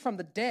been raised from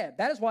the dead.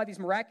 That is why these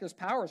miraculous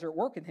powers are at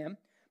work in him.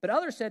 But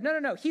others said,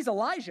 no, he's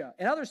Elijah.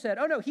 And others said,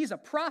 oh, no, he's a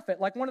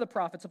prophet like one of the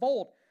prophets of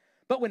old.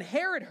 But when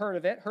Herod heard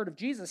of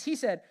Jesus, he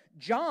said,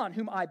 John,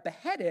 whom I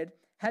beheaded,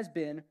 has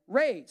been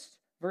raised.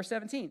 Verse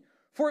 17,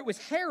 for it was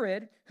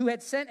Herod who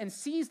had sent and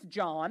seized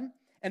John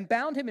and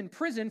bound him in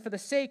prison for the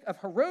sake of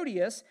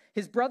Herodias,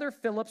 his brother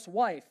Philip's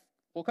wife.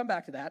 We'll come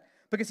back to that,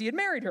 because he had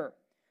married her.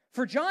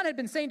 For John had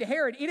been saying to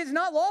Herod, it is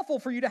not lawful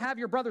for you to have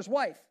your brother's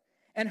wife.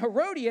 And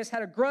Herodias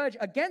had a grudge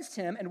against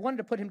him and wanted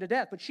to put him to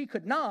death, but she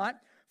could not,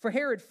 for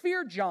Herod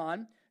feared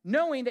John,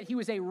 knowing that he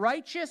was a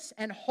righteous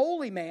and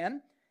holy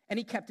man, and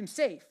he kept him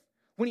safe.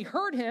 When he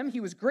heard him, he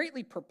was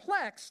greatly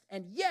perplexed,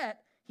 and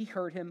yet he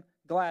heard him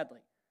gladly.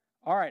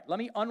 All right, let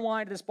me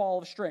unwind this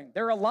ball of string.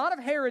 There are a lot of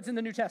Herods in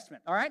the New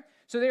Testament, all right?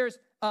 So there's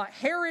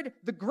Herod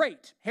the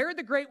Great. Herod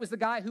the Great was the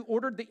guy who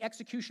ordered the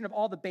execution of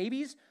all the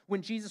babies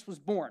when Jesus was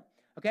born.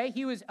 Okay,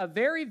 he was a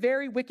very,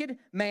 very wicked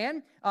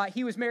man.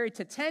 He was married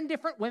to 10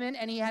 different women,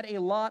 and he had a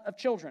lot of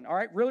children, all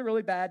right? Really,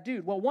 really bad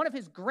dude. Well, one of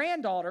his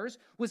granddaughters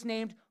was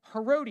named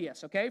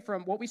Herodias, okay?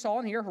 From what we saw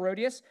in here,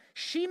 Herodias.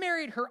 She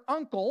married her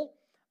uncle,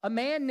 a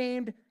man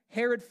named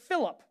Herod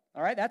Philip,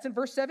 all right? That's in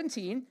verse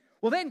 17.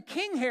 Well, then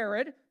King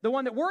Herod, the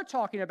one that we're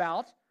talking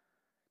about,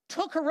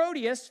 took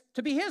Herodias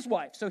to be his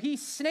wife. So he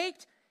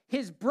snaked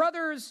his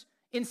brother's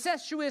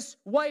incestuous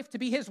wife to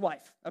be his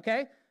wife,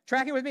 okay?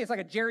 Tracking with me? It's like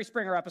a Jerry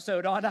Springer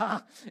episode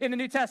in the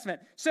New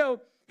Testament.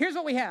 So here's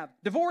what we have.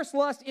 Divorce,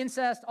 lust,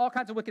 incest, all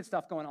kinds of wicked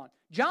stuff going on.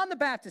 John the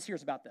Baptist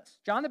hears about this.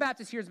 John the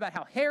Baptist hears about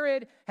how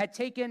Herod had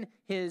taken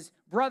his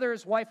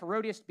brother's wife,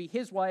 Herodias, to be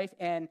his wife,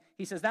 and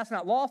he says, that's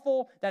not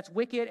lawful, that's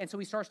wicked, and so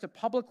he starts to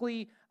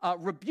publicly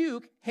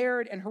rebuke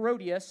Herod and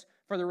Herodias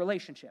for the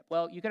relationship.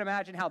 Well, you can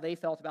imagine how they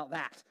felt about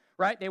that,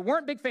 right? They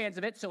weren't big fans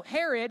of it, so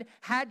Herod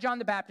had John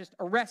the Baptist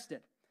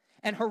arrested.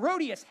 And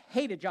Herodias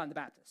hated John the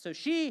Baptist. So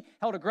she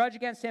held a grudge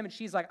against him, and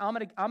she's like, I'm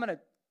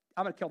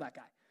gonna kill that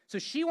guy. So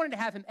she wanted to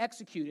have him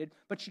executed,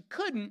 but she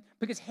couldn't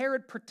because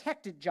Herod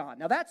protected John.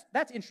 Now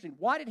that's interesting.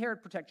 Why did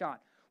Herod protect John?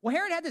 Well,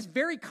 Herod had this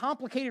very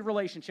complicated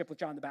relationship with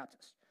John the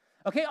Baptist.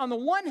 Okay, on the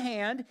one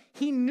hand,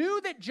 he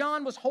knew that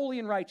John was holy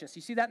and righteous.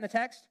 You see that in the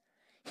text?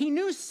 He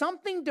knew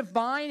something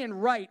divine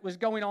and right was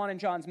going on in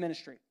John's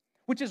ministry,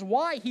 which is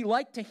why he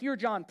liked to hear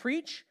John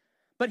preach,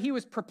 but he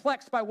was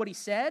perplexed by what he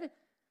said,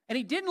 and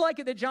he didn't like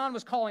it that John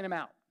was calling him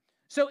out.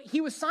 So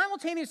he was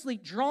simultaneously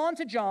drawn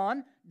to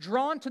John,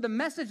 drawn to the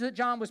message that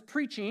John was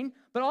preaching,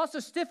 but also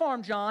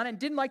stiff-armed John and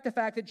didn't like the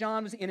fact that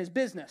John was in his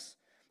business.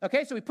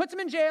 Okay, so he puts him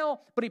in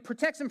jail, but he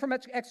protects him from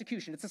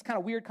execution. It's this kind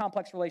of weird,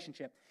 complex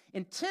relationship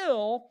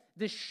until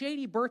this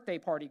shady birthday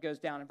party goes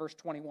down in verse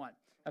 21.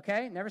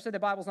 Okay, never said the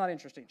Bible's not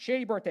interesting.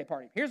 Shady birthday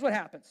party. Here's what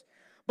happens.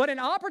 But an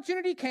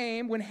opportunity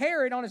came when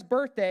Herod, on his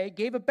birthday,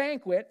 gave a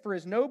banquet for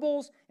his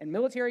nobles and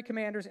military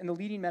commanders and the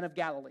leading men of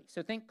Galilee.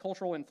 So think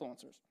cultural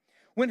influencers.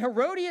 When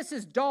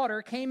Herodias'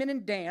 daughter came in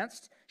and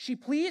danced, she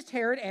pleased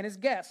Herod and his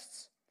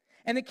guests.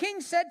 And the king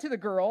said to the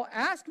girl,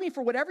 "Ask me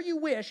for whatever you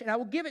wish, and I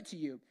will give it to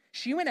you."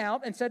 She went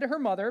out and said to her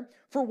mother,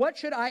 "For what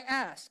should I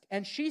ask?"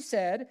 And she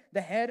said,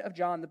 "The head of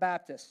John the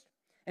Baptist."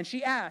 And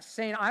she asked,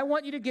 saying, "I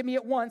want you to give me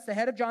at once the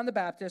head of John the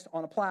Baptist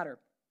on a platter."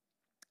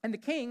 And the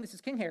king, this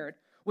is King Herod,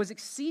 was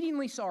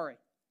exceedingly sorry.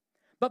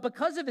 But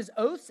because of his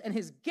oaths and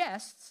his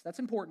guests, that's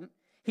important,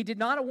 he did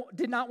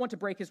not want to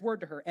break his word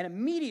to her. And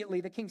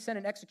immediately the king sent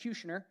an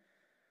executioner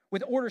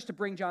with orders to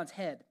bring John's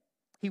head.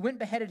 He went and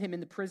beheaded him in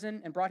the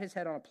prison and brought his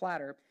head on a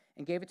platter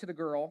and gave it to the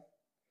girl,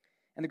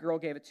 and the girl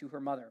gave it to her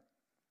mother.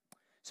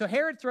 So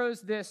Herod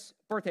throws this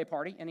birthday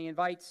party, and he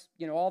invites,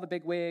 all the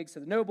big wigs, so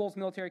the nobles,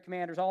 military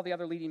commanders, all the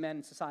other leading men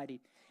in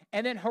society.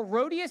 And then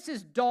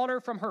Herodias'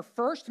 daughter from her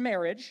first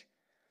marriage,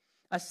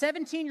 a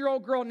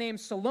 17-year-old girl named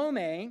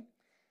Salome,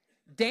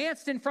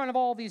 danced in front of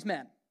all these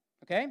men,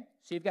 okay?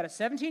 So you've got a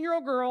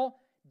 17-year-old girl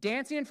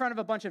dancing in front of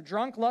a bunch of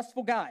drunk,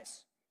 lustful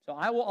guys. So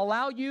I will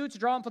allow you to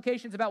draw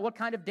implications about what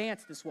kind of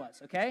dance this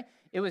was, okay?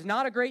 It was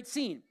not a great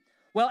scene.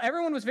 Well,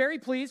 everyone was very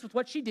pleased with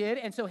what she did,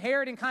 and so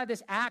Herod, in kind of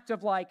this act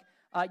of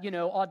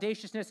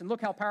audaciousness and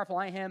look how powerful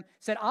I am,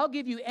 said, "I'll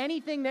give you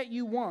anything that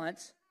you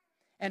want."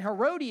 And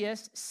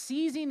Herodias,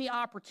 seizing the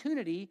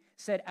opportunity,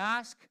 said,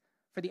 "Ask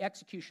for the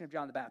execution of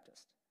John the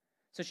Baptist."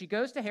 So she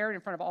goes to Herod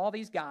in front of all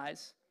these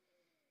guys,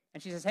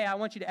 and she says, "Hey, I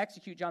want you to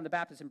execute John the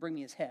Baptist and bring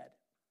me his head."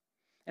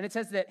 And it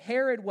says that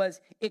Herod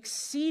was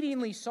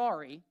exceedingly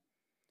sorry,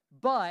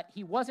 but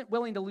he wasn't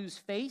willing to lose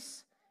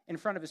face in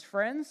front of his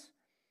friends,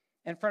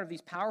 in front of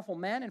these powerful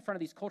men, in front of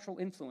these cultural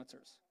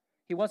influencers.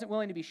 He wasn't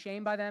willing to be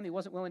shamed by them. He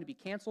wasn't willing to be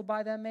canceled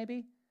by them,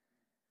 maybe.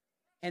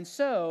 And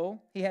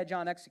so he had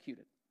John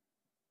executed.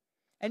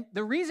 And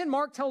the reason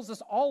Mark tells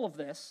us all of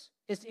this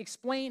is to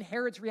explain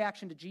Herod's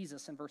reaction to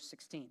Jesus in verse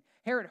 16.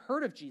 Herod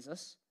heard of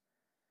Jesus.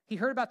 He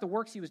heard about the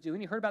works he was doing.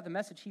 He heard about the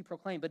message he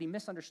proclaimed, but he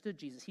misunderstood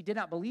Jesus. He did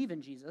not believe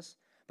in Jesus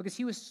because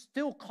he was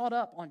still caught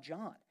up on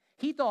John.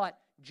 He thought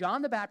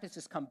John the Baptist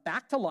has come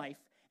back to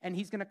life, and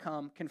he's going to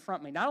come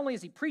confront me. Not only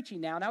is he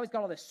preaching now he's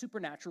got all this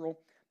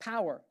supernatural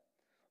power.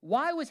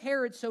 Why was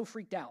Herod so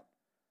freaked out?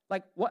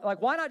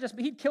 Why not just,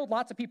 he'd killed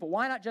lots of people.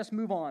 Why not just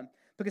move on?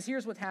 Because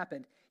here's what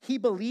happened. He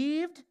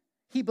believed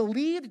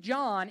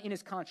John in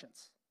his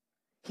conscience.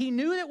 He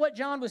knew that what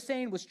John was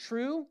saying was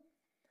true,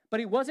 but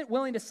he wasn't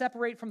willing to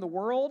separate from the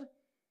world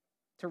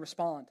to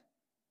respond.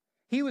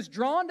 He was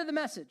drawn to the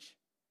message.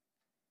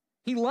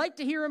 He liked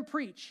to hear him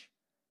preach,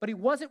 but he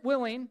wasn't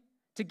willing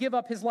to give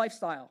up his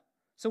lifestyle.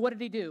 So what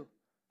did he do?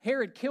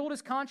 Herod killed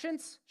his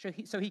conscience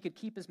so he could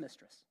keep his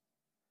mistress.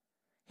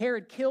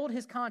 Herod killed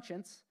his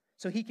conscience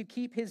so he could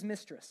keep his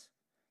mistress.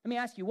 Let me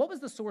ask you, what was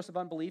the source of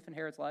unbelief in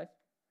Herod's life?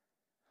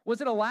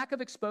 Was it a lack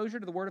of exposure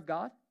to the Word of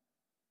God?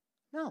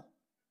 No.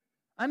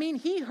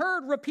 He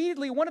heard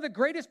repeatedly one of the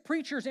greatest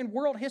preachers in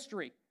world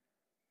history.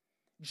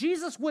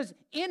 Jesus was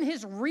in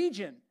his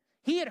region.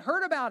 He had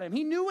heard about him.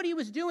 He knew what he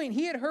was doing.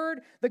 He had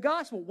heard the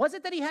gospel. Was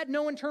it that he had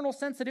no internal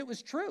sense that it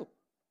was true?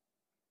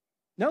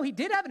 No, he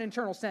did have an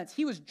internal sense.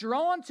 He was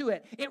drawn to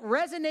it. It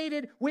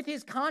resonated with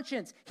his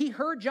conscience. He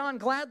heard John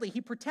gladly. He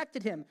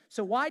protected him.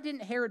 So why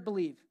didn't Herod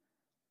believe?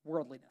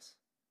 Worldliness.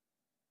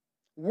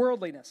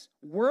 Worldliness.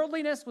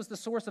 Worldliness was the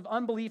source of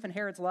unbelief in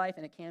Herod's life,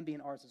 and it can be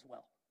in ours as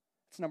well.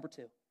 It's number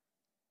 2.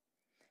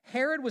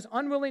 Herod was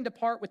unwilling to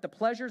part with the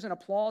pleasures and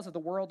applause of the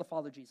world to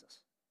follow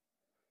Jesus.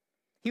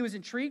 He was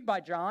intrigued by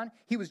John.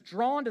 He was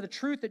drawn to the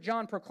truth that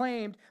John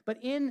proclaimed, but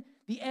in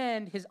the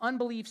end, his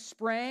unbelief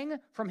sprang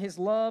from his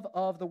love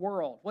of the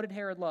world. What did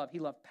Herod love? He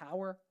loved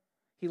power.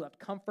 He loved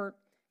comfort.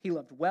 He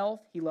loved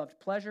wealth. He loved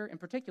pleasure. In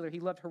particular, he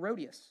loved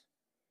Herodias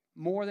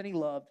more than he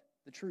loved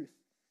the truth.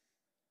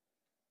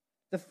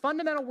 The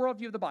fundamental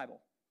worldview of the Bible,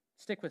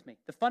 stick with me,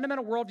 the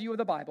fundamental worldview of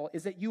the Bible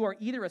is that you are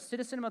either a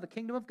citizen of the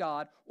kingdom of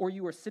God or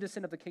you are a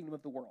citizen of the kingdom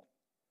of the world.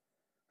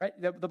 Right?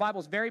 The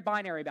Bible is very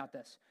binary about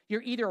this.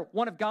 You're either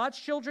one of God's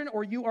children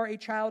or you are a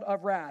child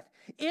of wrath.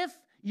 If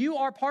you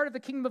are part of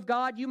the kingdom of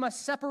God, you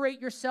must separate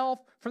yourself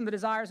from the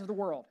desires of the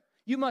world.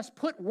 You must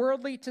put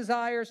worldly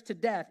desires to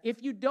death.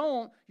 If you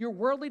don't, your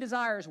worldly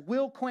desires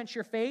will quench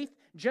your faith,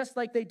 just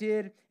like they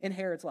did in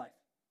Herod's life.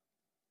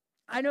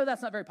 I know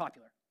that's not very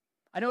popular.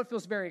 I know it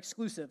feels very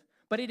exclusive,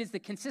 but it is the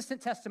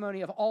consistent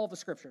testimony of all the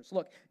scriptures.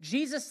 Look,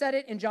 Jesus said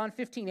it in John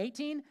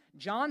 15:18.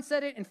 John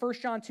said it in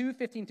 1 John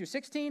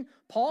 2:15-16.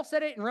 Paul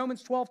said it in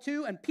Romans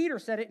 12:2, and Peter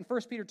said it in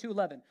 1 Peter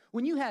 2:11.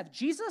 When you have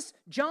Jesus,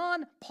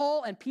 John,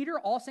 Paul, and Peter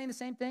all saying the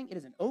same thing, it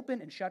is an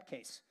open and shut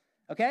case,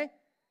 okay?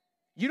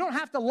 You don't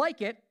have to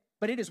like it,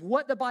 but it is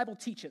what the Bible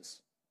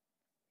teaches.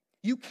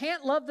 You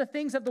can't love the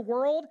things of the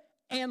world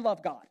and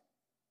love God.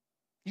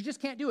 You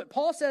just can't do it.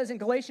 Paul says in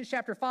Galatians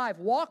chapter 5,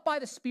 walk by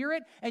the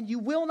Spirit, and you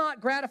will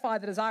not gratify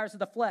the desires of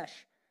the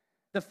flesh.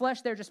 The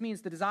flesh there just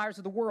means the desires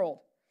of the world.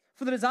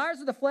 For the desires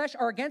of the flesh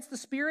are against the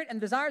Spirit, and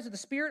the desires of the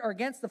Spirit are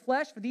against the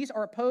flesh, for these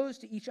are opposed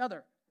to each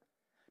other.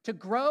 To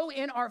grow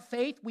in our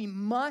faith, we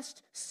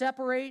must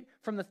separate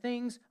from the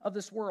things of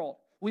this world.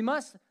 We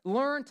must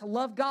learn to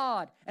love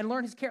God and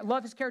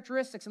love his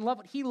characteristics and love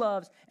what he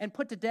loves and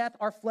put to death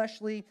our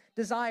fleshly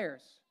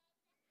desires.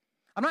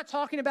 I'm not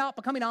talking about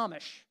becoming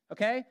Amish,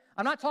 okay?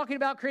 I'm not talking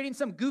about creating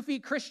some goofy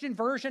Christian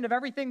version of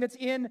everything that's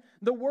in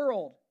the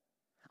world.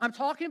 I'm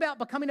talking about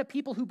becoming a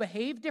people who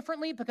behave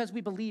differently because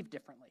we believe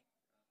differently.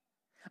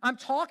 I'm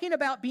talking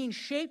about being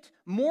shaped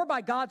more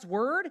by God's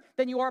word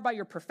than you are by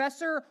your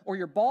professor or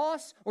your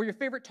boss or your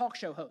favorite talk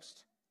show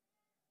host.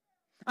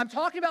 I'm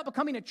talking about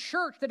becoming a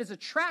church that is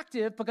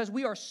attractive because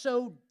we are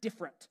so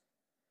different.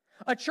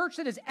 A church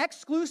that is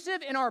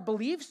exclusive in our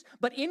beliefs,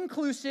 but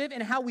inclusive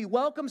in how we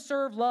welcome,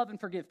 serve, love, and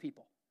forgive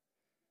people.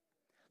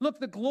 Look,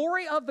 the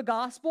glory of the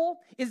gospel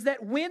is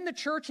that when the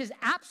church is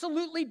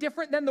absolutely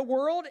different than the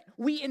world,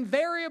 we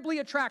invariably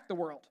attract the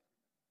world.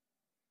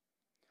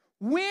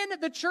 When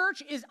the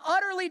church is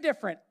utterly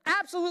different,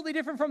 absolutely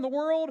different from the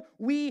world,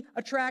 we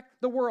attract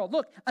the world.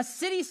 Look, a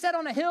city set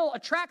on a hill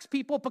attracts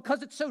people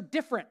because it's so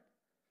different.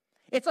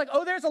 It's like,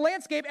 oh, there's a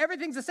landscape,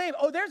 everything's the same.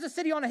 Oh, there's a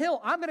city on a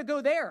hill, I'm going to go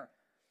there.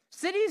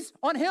 Cities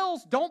on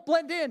hills don't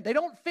blend in. They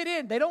don't fit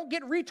in. They don't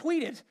get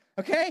retweeted,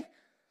 okay?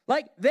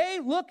 Like, they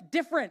look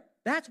different.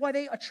 That's why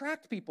they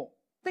attract people.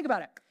 Think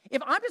about it.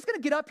 If I'm just going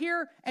to get up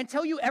here and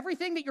tell you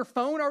everything that your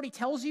phone already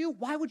tells you,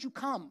 why would you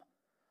come?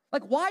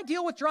 Like, why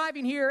deal with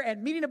driving here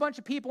and meeting a bunch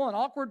of people and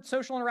awkward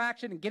social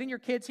interaction and getting your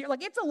kids here?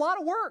 Like, it's a lot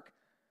of work.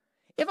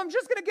 If I'm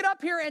just going to get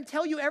up here and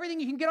tell you everything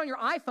you can get on your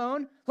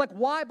iPhone, like,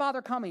 why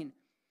bother coming?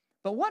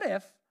 But what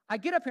if I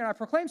get up here and I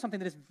proclaim something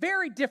that is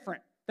very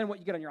different than what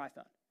you get on your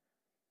iPhone?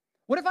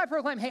 What if I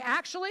proclaim, hey,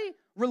 actually,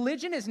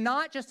 religion is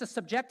not just a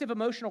subjective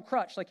emotional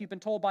crutch like you've been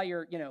told by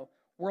your,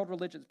 world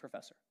religions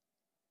professor.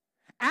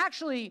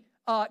 Actually,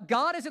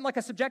 God isn't like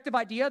a subjective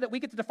idea that we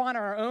get to define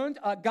on our own.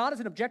 God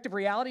is an objective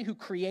reality who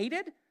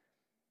created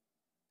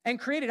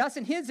us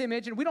in his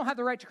image, and we don't have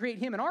the right to create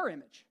him in our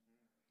image.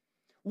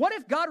 What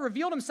if God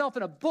revealed himself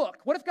in a book?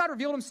 What if God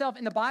revealed himself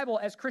in the Bible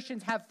as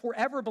Christians have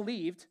forever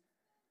believed?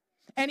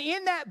 And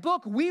in that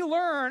book, we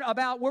learn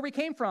about where we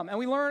came from, and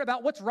we learn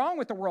about what's wrong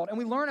with the world, and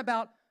we learn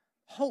about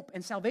hope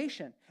and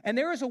salvation. And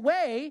there is a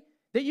way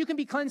that you can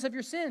be cleansed of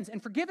your sins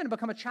and forgiven and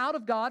become a child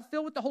of God,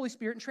 filled with the Holy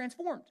Spirit and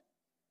transformed.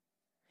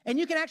 And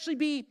you can actually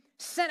be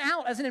sent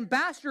out as an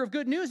ambassador of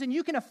good news, and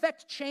you can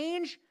affect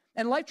change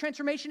and life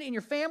transformation in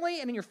your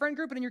family and in your friend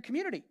group and in your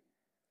community.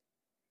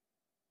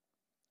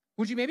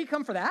 Would you maybe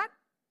come for that?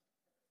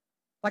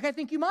 Like, I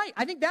think you might.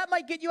 I think that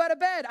might get you out of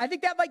bed. I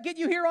think that might get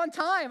you here on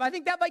time. I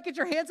think that might get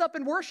your hands up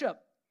in worship.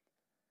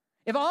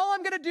 If all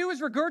I'm going to do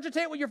is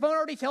regurgitate what your phone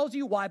already tells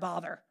you, why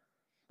bother?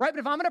 Right? But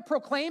if I'm going to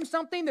proclaim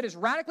something that is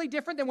radically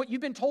different than what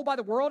you've been told by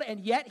the world, and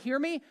yet, hear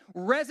me,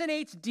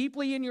 resonates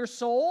deeply in your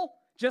soul,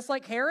 just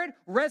like Herod,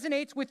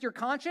 resonates with your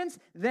conscience,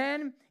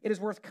 then it is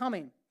worth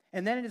coming.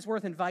 And then it is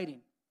worth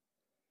inviting.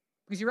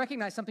 Because you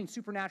recognize something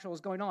supernatural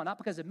is going on, not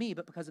because of me,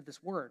 but because of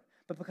this word,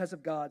 but because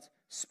of God's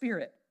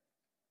Spirit.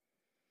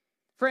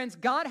 Friends,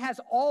 God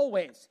has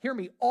always, hear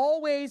me,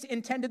 always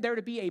intended there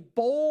to be a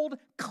bold,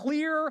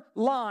 clear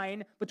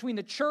line between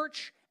the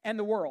church and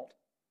the world.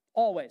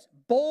 Always.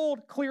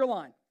 Bold, clear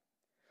line.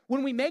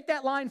 When we make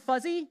that line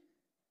fuzzy,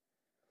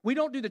 we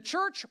don't do the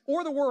church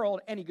or the world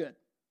any good.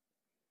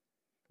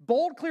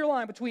 Bold, clear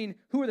line between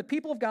who are the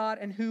people of God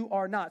and who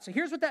are not. So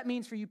here's what that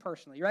means for you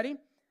personally. You ready?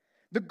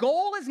 The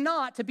goal is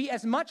not to be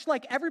as much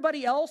like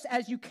everybody else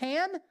as you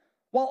can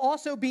while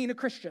also being a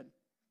Christian,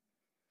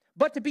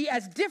 but to be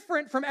as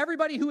different from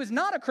everybody who is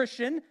not a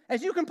Christian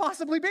as you can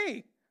possibly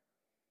be.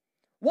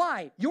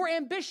 Why? Your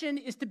ambition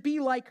is to be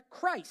like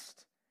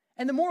Christ.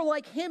 And the more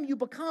like him you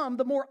become,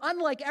 the more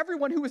unlike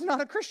everyone who is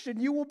not a Christian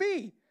you will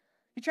be.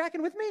 You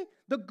tracking with me?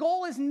 The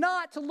goal is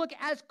not to look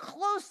as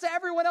close to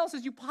everyone else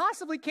as you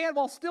possibly can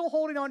while still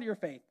holding on to your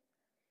faith.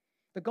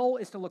 The goal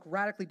is to look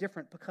radically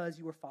different because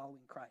you are following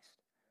Christ.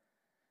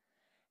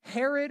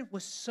 Herod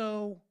was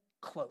so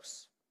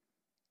close.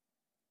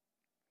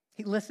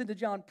 He listened to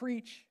John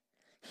preach.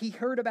 He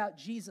heard about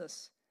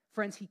Jesus.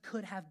 Friends, he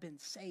could have been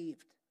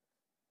saved,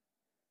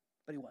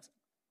 but he wasn't.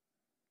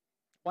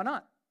 Why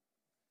not?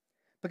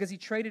 Because he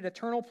traded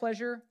eternal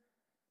pleasure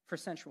for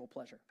sensual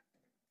pleasure.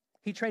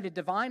 He traded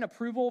divine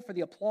approval for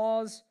the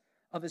applause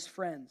of his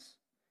friends.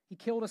 He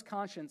killed his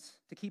conscience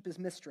to keep his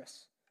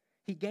mistress.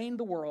 He gained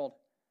the world,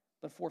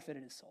 but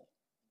forfeited his soul.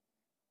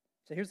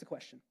 So here's the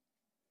question.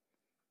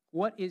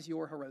 What is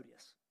your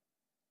Herodias?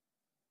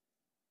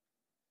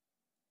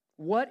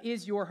 What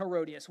is your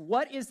Herodias?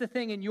 What is the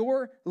thing in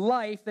your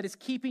life that is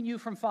keeping you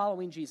from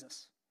following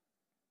Jesus?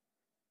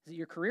 Is it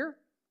your career?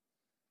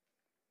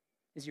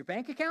 Is it your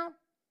bank account?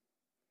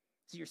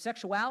 Is it your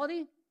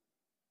sexuality?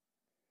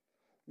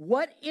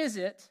 What is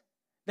it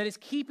that is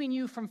keeping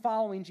you from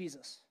following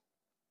Jesus?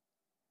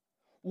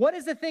 What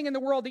is the thing in the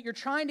world that you're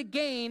trying to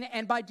gain,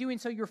 and by doing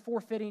so, you're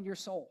forfeiting your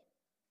soul?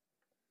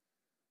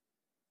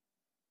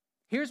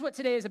 Here's what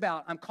today is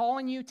about. I'm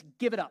calling you to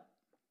give it up.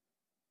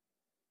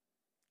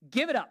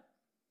 Give it up.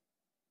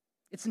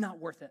 It's not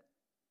worth it.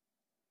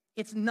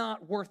 It's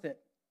not worth it.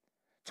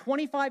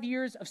 25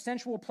 years of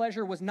sensual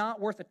pleasure was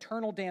not worth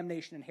eternal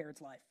damnation in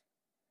Herod's life.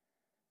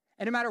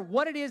 And no matter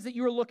what it is that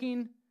you are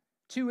looking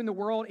to in the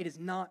world, it is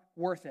not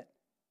worth it.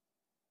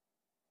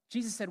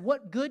 Jesus said,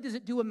 what good does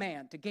it do a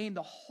man to gain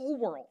the whole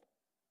world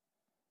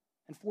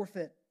and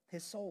forfeit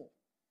his soul?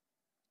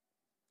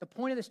 The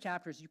point of this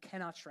chapter is you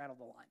cannot straddle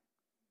the line.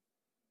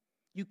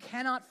 You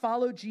cannot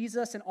follow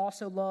Jesus and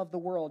also love the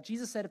world.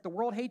 Jesus said, if the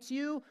world hates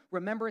you,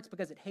 remember it's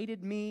because it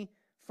hated me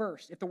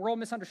first. If the world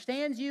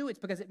misunderstands you, it's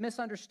because it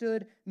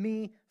misunderstood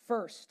me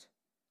first.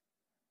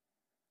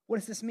 What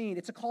does this mean?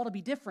 It's a call to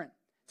be different,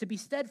 to be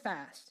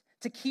steadfast,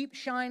 to keep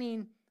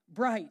shining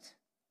bright.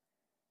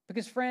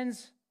 Because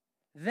friends,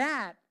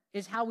 that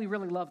is how we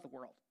really love the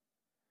world.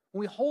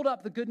 When we hold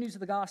up the good news of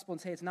the gospel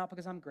and say, it's not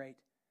because I'm great.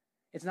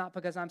 It's not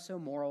because I'm so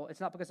moral. It's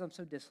not because I'm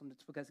so disciplined.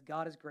 It's because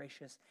God is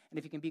gracious. And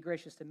if he can be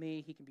gracious to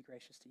me, he can be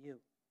gracious to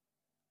you.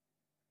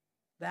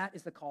 That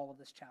is the call of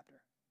this chapter.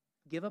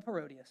 Give up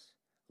Herodias.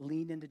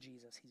 Lean into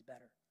Jesus. He's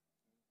better.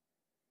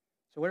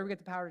 So where do we get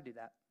the power to do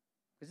that?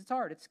 Because it's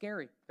hard. It's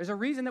scary. There's a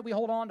reason that we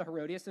hold on to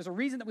Herodias. There's a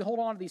reason that we hold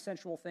on to these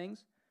sensual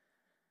things.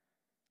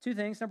 Two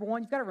things. Number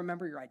one, you've got to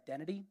remember your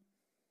identity.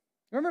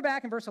 Remember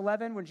back in verse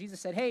 11 when Jesus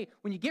said, hey,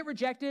 when you get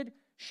rejected,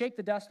 shake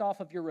the dust off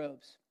of your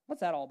robes. What's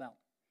that all about?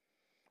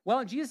 Well,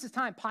 in Jesus'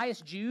 time,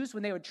 pious Jews,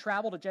 when they would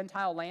travel to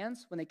Gentile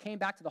lands, when they came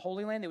back to the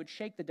Holy Land, they would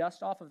shake the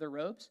dust off of their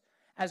robes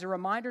as a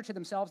reminder to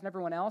themselves and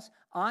everyone else,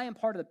 I am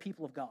part of the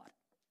people of God.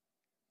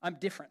 I'm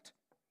different.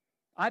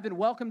 I've been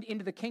welcomed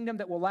into the kingdom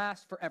that will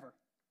last forever.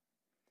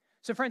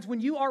 So friends, when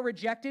you are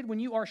rejected, when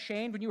you are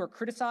shamed, when you are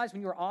criticized,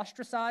 when you are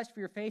ostracized for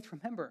your faith,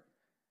 remember,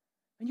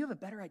 and you have a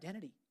better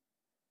identity.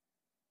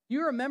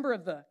 You're a member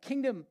of the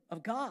kingdom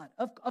of God.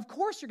 Of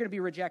course you're going to be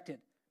rejected.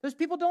 Those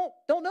people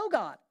don't know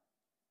God.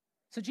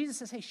 So Jesus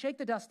says, hey, shake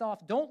the dust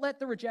off. Don't let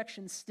the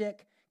rejection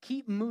stick.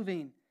 Keep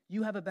moving.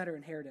 You have a better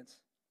inheritance.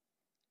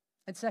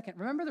 And second,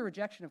 remember the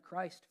rejection of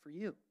Christ for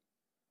you.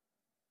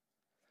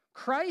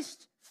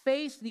 Christ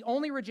faced the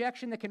only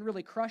rejection that can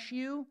really crush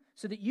you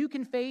so that you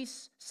can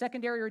face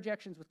secondary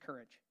rejections with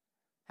courage.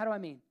 How do I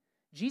mean?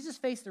 Jesus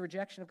faced the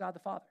rejection of God the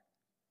Father.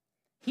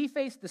 He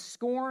faced the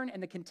scorn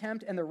and the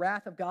contempt and the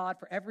wrath of God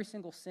for every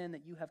single sin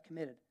that you have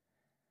committed.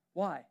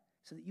 Why?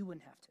 So that you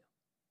wouldn't have to.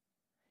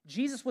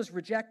 Jesus was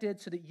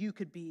rejected so that you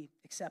could be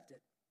accepted.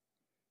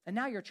 And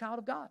now you're a child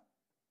of God.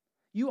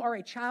 You are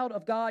a child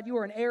of God. You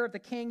are an heir of the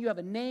King. You have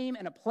a name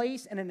and a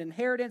place and an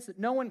inheritance that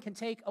no one can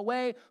take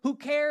away. Who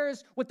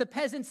cares what the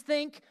peasants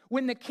think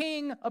when the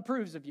King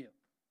approves of you?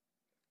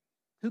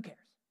 Who cares?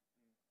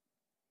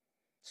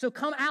 So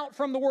come out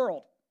from the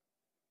world.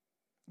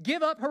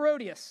 Give up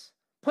Herodias.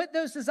 Put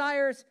those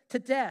desires to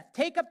death.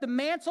 Take up the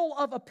mantle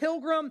of a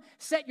pilgrim.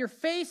 Set your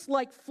face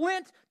like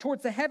flint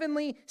towards the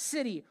heavenly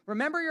city.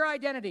 Remember your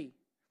identity.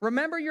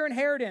 Remember your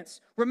inheritance.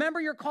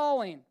 Remember your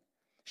calling.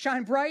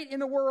 Shine bright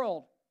in the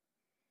world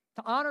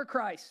to honor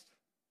Christ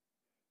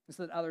and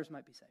so that others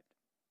might be saved.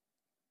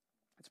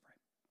 Let's pray.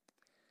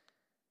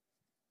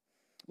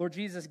 Lord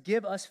Jesus,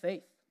 give us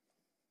faith.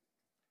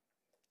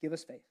 Give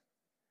us faith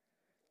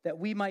that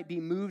we might be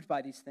moved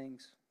by these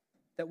things,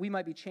 that we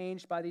might be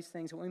changed by these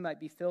things, that we might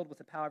be filled with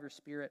the power of your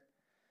Spirit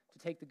to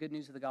take the good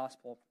news of the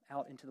gospel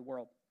out into the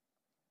world.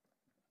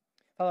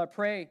 Father, I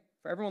pray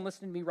for everyone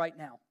listening to me right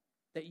now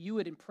that you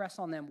would impress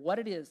on them what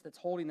it is that's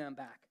holding them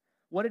back,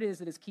 what it is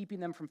that is keeping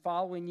them from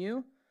following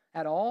you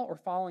at all or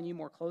following you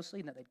more closely,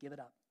 and that they'd give it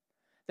up.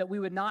 That we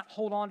would not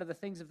hold on to the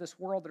things of this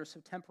world that are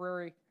so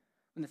temporary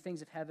when the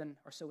things of heaven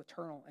are so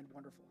eternal and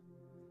wonderful.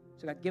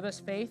 So God, give us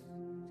faith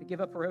to give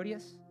up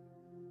Herodias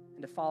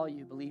and to follow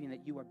you, believing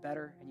that you are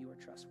better and you are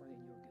trustworthy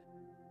and you are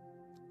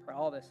good. Pray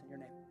all this in your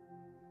name.